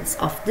the limits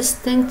of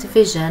distinct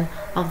vision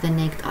of the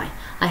naked eye.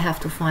 I have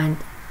to find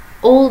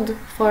old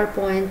far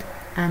point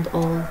and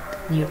old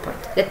near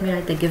point. Let me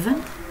write the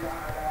given.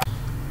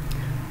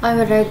 I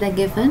will write the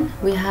given.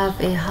 We have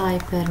a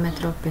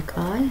hypermetropic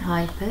eye.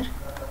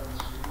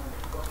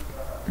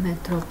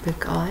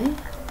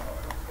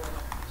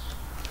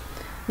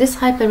 This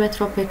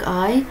hypermetropic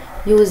eye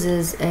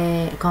uses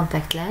a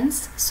contact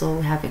lens. So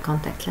we have a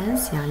contact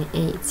lens, يعني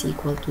A is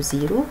equal to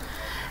 0.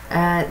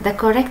 The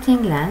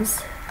correcting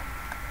lens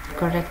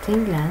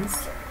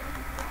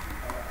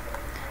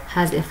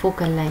has a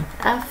focal length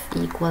f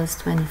equals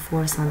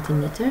 24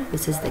 cm.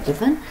 This is the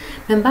given.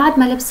 من بعد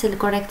ما لبس ال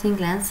correcting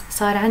lens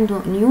صار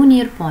عنده new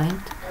near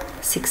point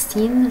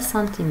 16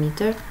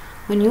 cm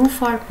و new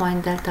far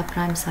point delta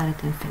prime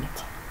صارت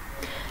infinity.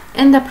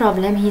 In the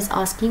problem he's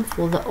asking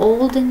for the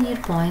old near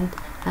point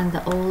and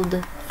the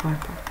old far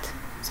point.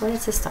 So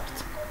let's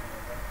start.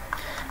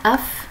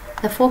 F,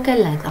 the focal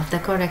length of the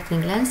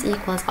correcting lens,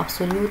 equals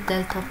absolute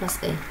delta plus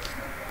A.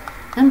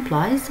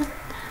 Implies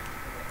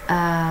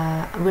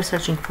we're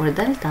searching for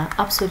delta.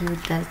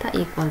 Absolute delta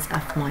equals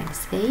f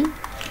minus a.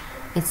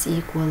 It's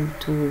equal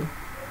to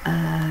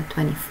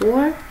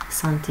 24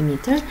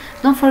 centimeter.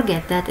 Don't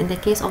forget that in the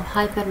case of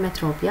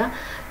hypermetropia,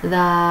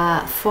 the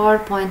far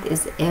point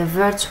is a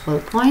virtual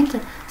point.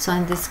 So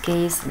in this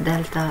case,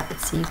 delta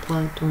is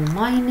equal to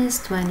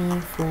minus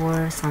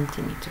 24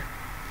 centimeter.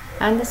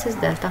 And this is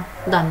delta.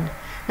 Done.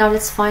 Now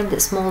let's find the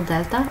small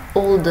delta,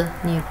 old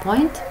near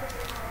point.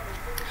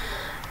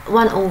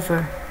 1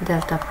 over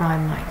delta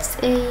prime minus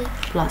a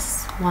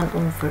plus 1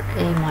 over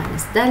a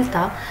minus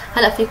delta.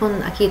 هلا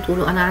فيكم اكيد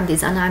تقولوا انا عندي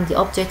اذا انا عندي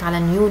object على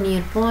new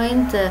near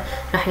point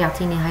رح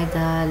يعطيني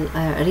هيدا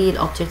real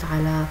object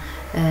على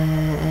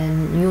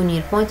new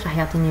near point رح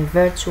يعطيني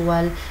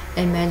virtual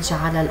image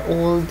على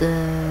old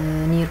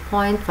near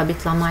point.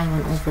 فبيطلع معي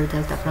 1 over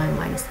delta prime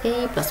minus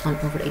a plus 1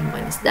 over a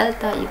minus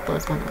delta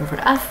equals 1 over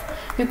f.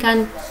 You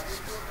can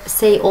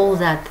say all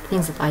that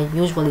things that I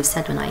usually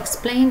said when I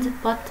explained,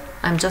 but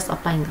I'm just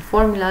applying the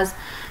formulas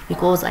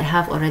because I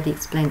have already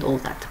explained all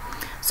that.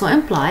 So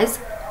implies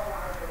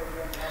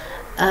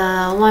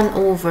 1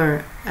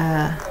 over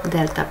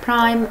delta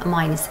prime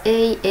minus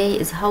a. A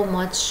is how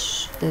much?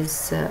 Is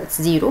it's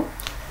 0,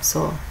 so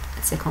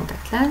it's a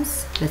contact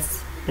lens.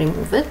 Let's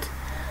remove it.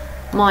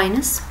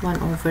 Minus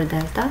 1 over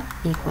delta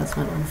equals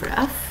 1 over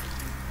f.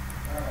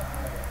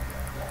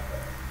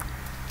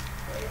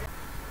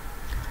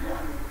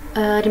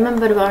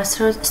 Remember we are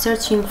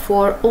searching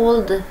for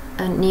old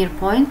near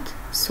point,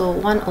 so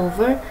 1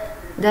 over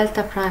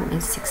delta prime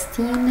is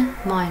 16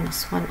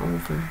 minus 1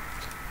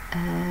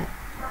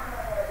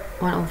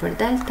 over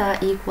delta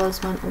equals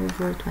 1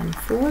 over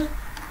 24.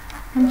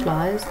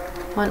 Implies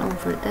 1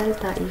 over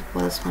delta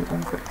equals 1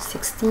 over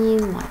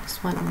 16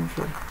 minus 1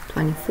 over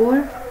 24,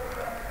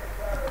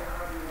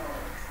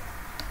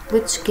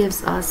 which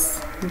gives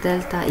us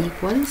delta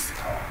equals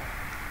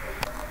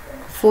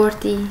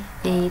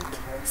 48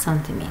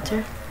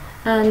 centimeter.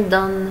 And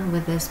done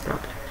with this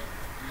problem.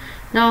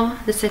 Now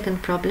the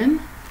second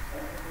problem.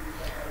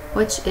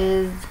 which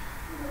is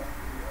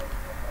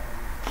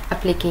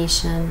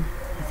application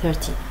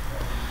 13.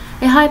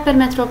 A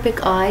hypermetropic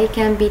eye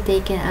can be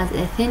taken as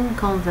a thin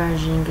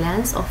converging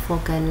lens of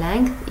focal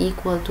length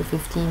equal to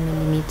 15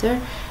 mm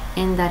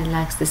in the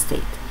relaxed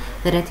state.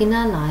 The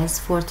retina lies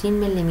 14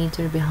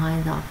 mm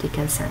behind the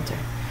optical center.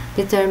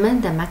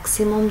 Determine the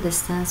maximum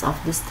distance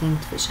of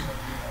distinct vision.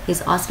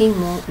 He's asking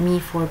me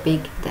for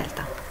big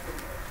delta.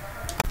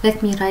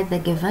 Let me write the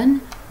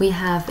given. We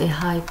have a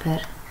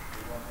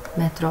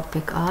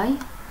hypermetropic eye.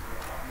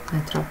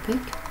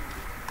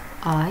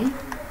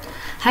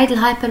 هيدي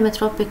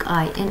الهايبرمتروبيك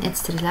eye in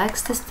its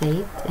relaxed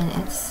state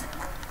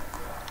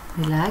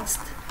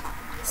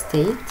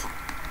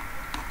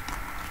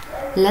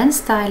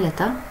lens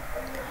تاعلتها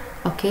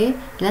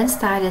lens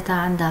تاعلتها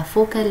عندها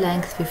focal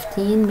length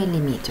 15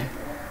 mm.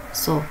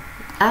 So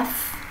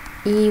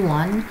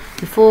FE1,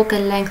 the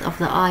focal length of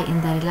the eye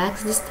in the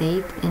relaxed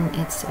state,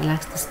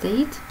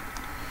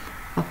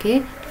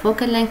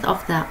 focal length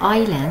of the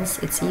eye lens,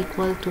 it's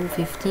equal to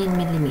 15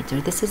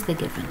 mm. This is the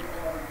given.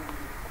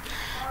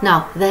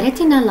 Now the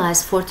retina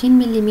lies 14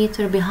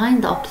 mm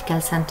behind the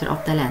optical center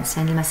of the lens.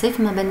 يعني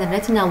المسافة ما بين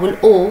الريتنا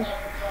والO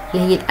اللي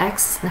هي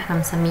الX نحن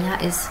بنسميها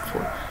is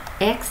 4.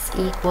 X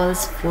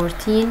equals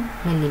 14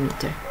 mm,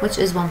 which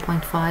is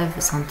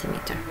 1.5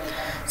 centimeter.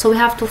 So we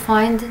have to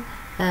find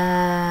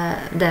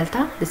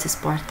delta. This is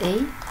part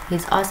A.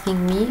 He's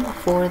asking me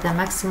for the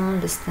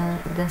maximum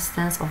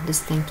distance of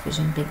distinct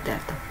vision, big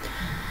delta.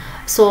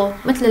 So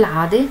مثل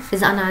العادة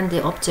إذا أنا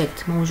عندي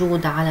object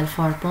موجود على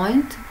الفار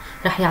بوينت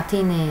رح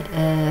يعطيني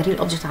real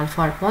object على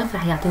الفار بوينت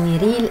رح يعطيني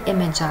real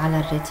image على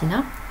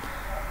الريتنا.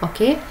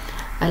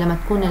 لما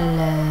تكون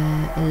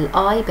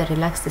الاي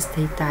بالريلاكسد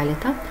ستيت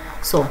تاعلتها.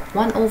 So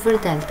 1 over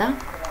delta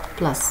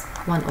plus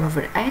 1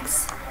 over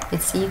x,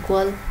 it's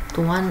equal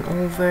to 1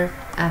 over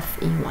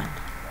FE1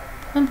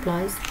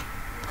 implies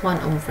 1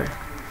 over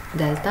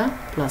delta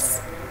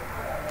plus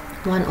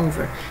 1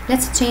 over,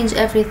 let's change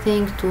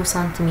everything to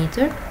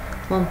centimeter,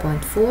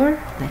 1.4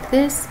 like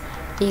this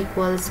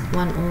equals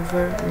 1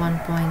 over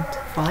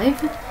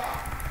 1.5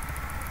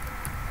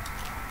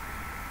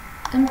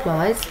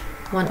 implies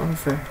 1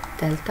 over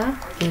delta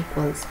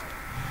equals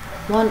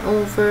 1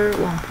 over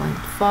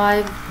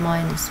 1.5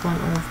 minus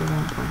 1 over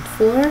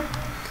 1.4.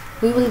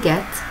 We will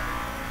get,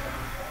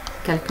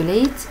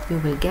 calculate, we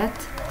will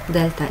get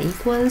delta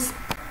equals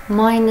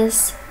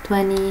minus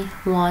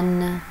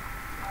 21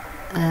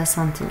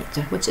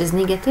 centimeter, which is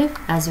negative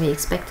as we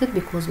expected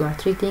because we are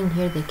treating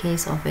here the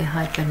case of a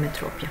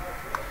hypermetropia.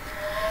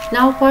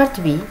 Now part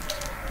B,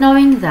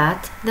 knowing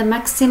that the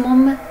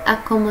maximum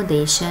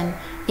accommodation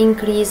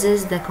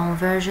increases the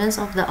convergence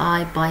of the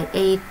eye by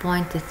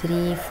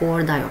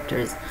 8.34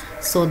 diopters.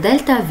 So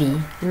delta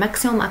V, the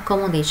maximum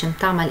accommodation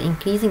تعمل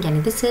increasing,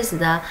 يعني this is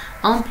the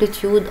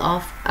amplitude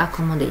of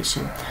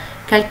accommodation.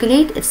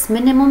 Calculate its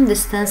minimum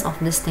distance of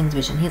distinct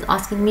vision. He's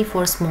asking me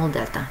for small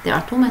delta. There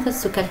are two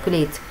methods to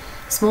calculate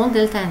small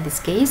delta in this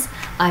case.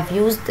 I've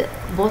used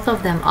both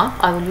of them up.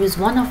 I will use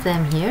one of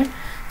them here.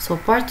 So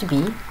part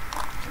B,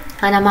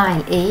 أنا معي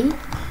ال A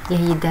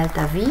اللي هي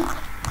delta V.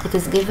 It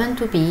is given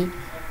to be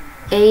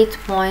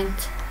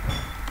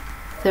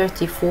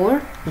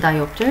 8.34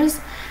 diopters.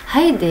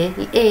 هيدي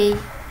ال A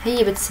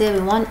هي بتساوي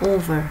 1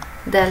 over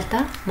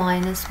delta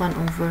minus 1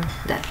 over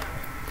delta.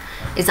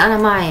 إذا أنا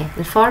معي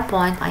ال far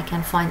point I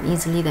can find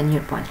easily the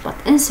near point, but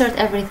insert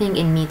everything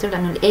in meter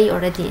لأنه ال A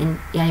already in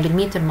يعني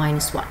بالمتر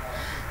minus 1.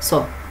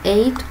 So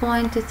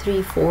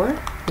 8.34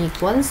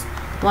 equals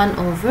 1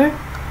 over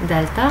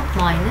delta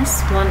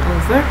minus 1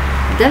 over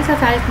delta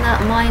تاعتنا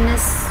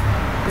minus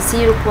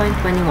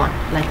 0.21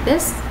 like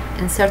this,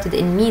 inserted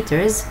in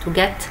meters to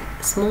get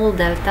small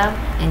delta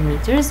in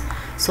meters.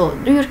 So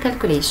do your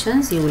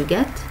calculations, you will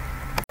get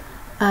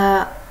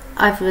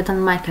I've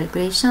done my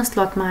calculations.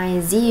 slot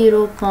معي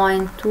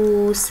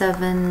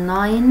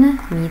 0.279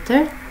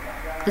 meter.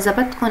 إذا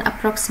بدكم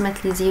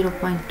approximately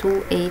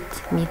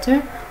 0.28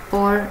 meter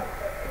or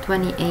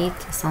 28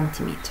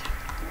 centimeter.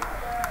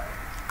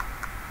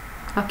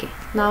 Okay,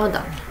 now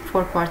done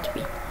for part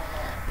B.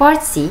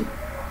 Part C,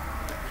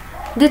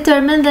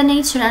 determine the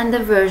nature and the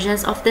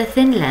versions of the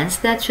thin lens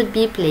that should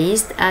be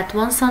placed at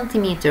 1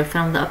 centimeter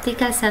from the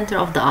optical center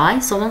of the eye.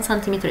 So 1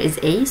 centimeter is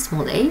A,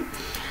 small a,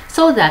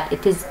 so that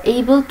it is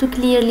able to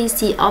clearly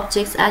see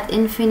objects at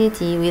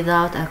infinity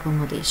without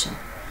accommodation.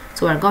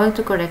 So we're going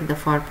to correct the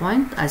far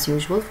point as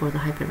usual for the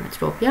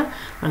hypermetropia.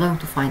 We're going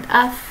to find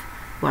F,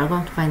 we're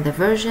going to find the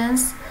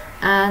versions,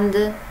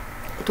 and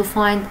to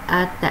find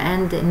at the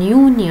end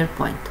new near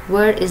point.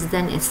 Where is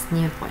then its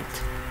near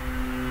point?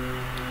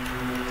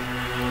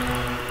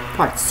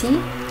 Part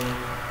C.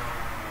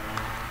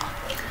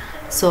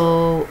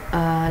 So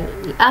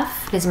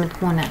F لازم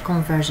تكون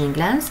converging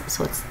lens,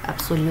 so it's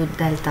absolute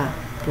delta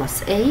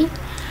plus A.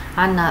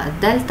 عنا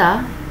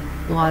delta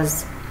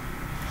was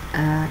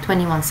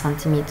 21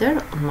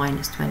 centimeter or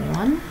minus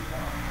 21,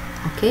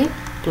 okay,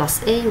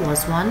 plus A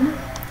was 1,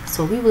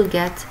 so we will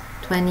get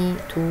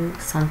 22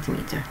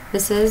 centimeter.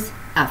 This is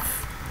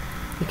F.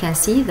 You can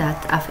see that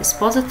f is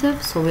positive,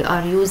 so we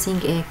are using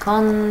a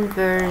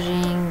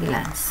converging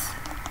lens.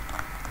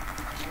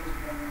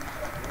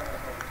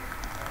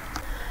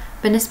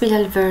 بالنسبة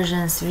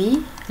للفيرجنس V،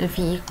 ال V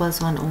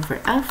equals 1 over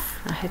f،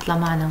 راح يطلع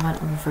معنا 1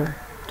 over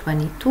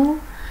 22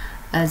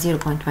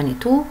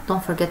 0.22.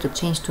 Don't forget to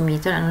change to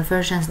meter and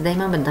الفيرجنس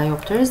دايما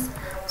بالdiopters,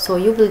 so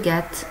you will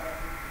get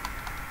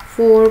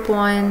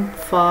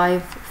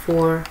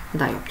 4.54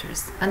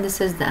 diopters, and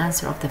this is the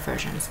answer of the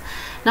versions.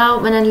 Now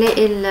بدنا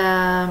نلاقي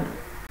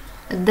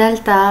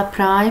الدلتا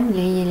برايم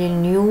اللي هي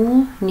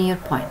النيو near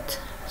point,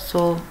 so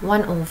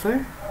 1 over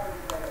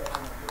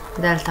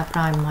delta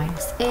prime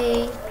minus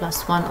a plus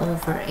 1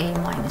 over a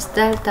minus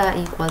delta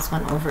equals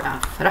 1 over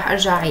f. راح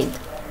ارجع عيد.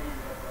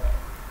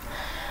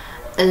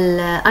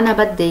 انا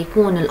بدي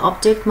يكون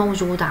الاوبجكت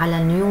موجود على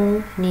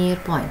النيو near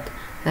point.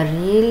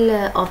 الريل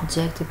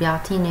اوبجكت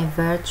بيعطيني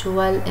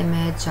virtual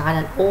image على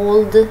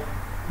الاولد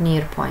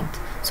near point.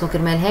 so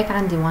كرمال هيك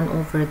عندي 1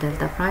 over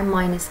delta prime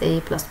minus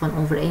a plus 1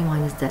 over a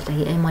minus delta.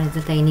 هي a minus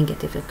delta هي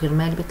negative,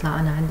 كرمال بيطلع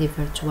انا عندي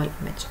virtual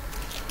image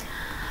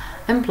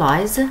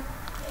implies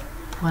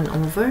 1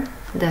 over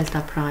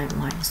delta prime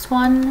minus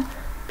 1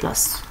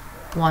 plus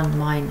 1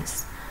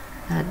 minus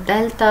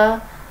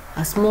delta,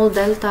 a small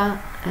delta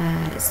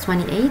is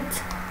 28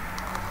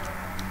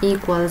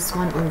 equals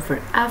 1 over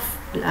f.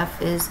 The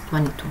f is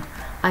 22.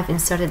 I've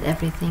inserted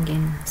everything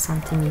in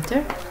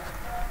centimeter.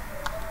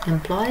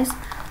 Implies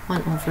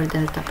 1 over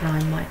delta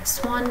prime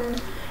minus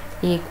 1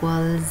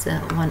 equals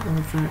 1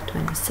 over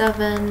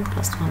 27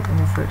 plus 1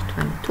 over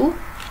 22.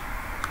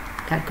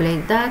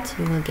 Calculate that,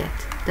 you will get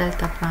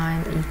delta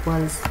prime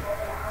equals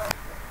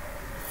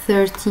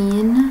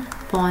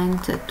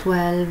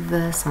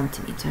 13.12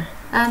 centimeter,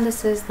 and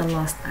this is the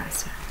last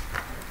answer.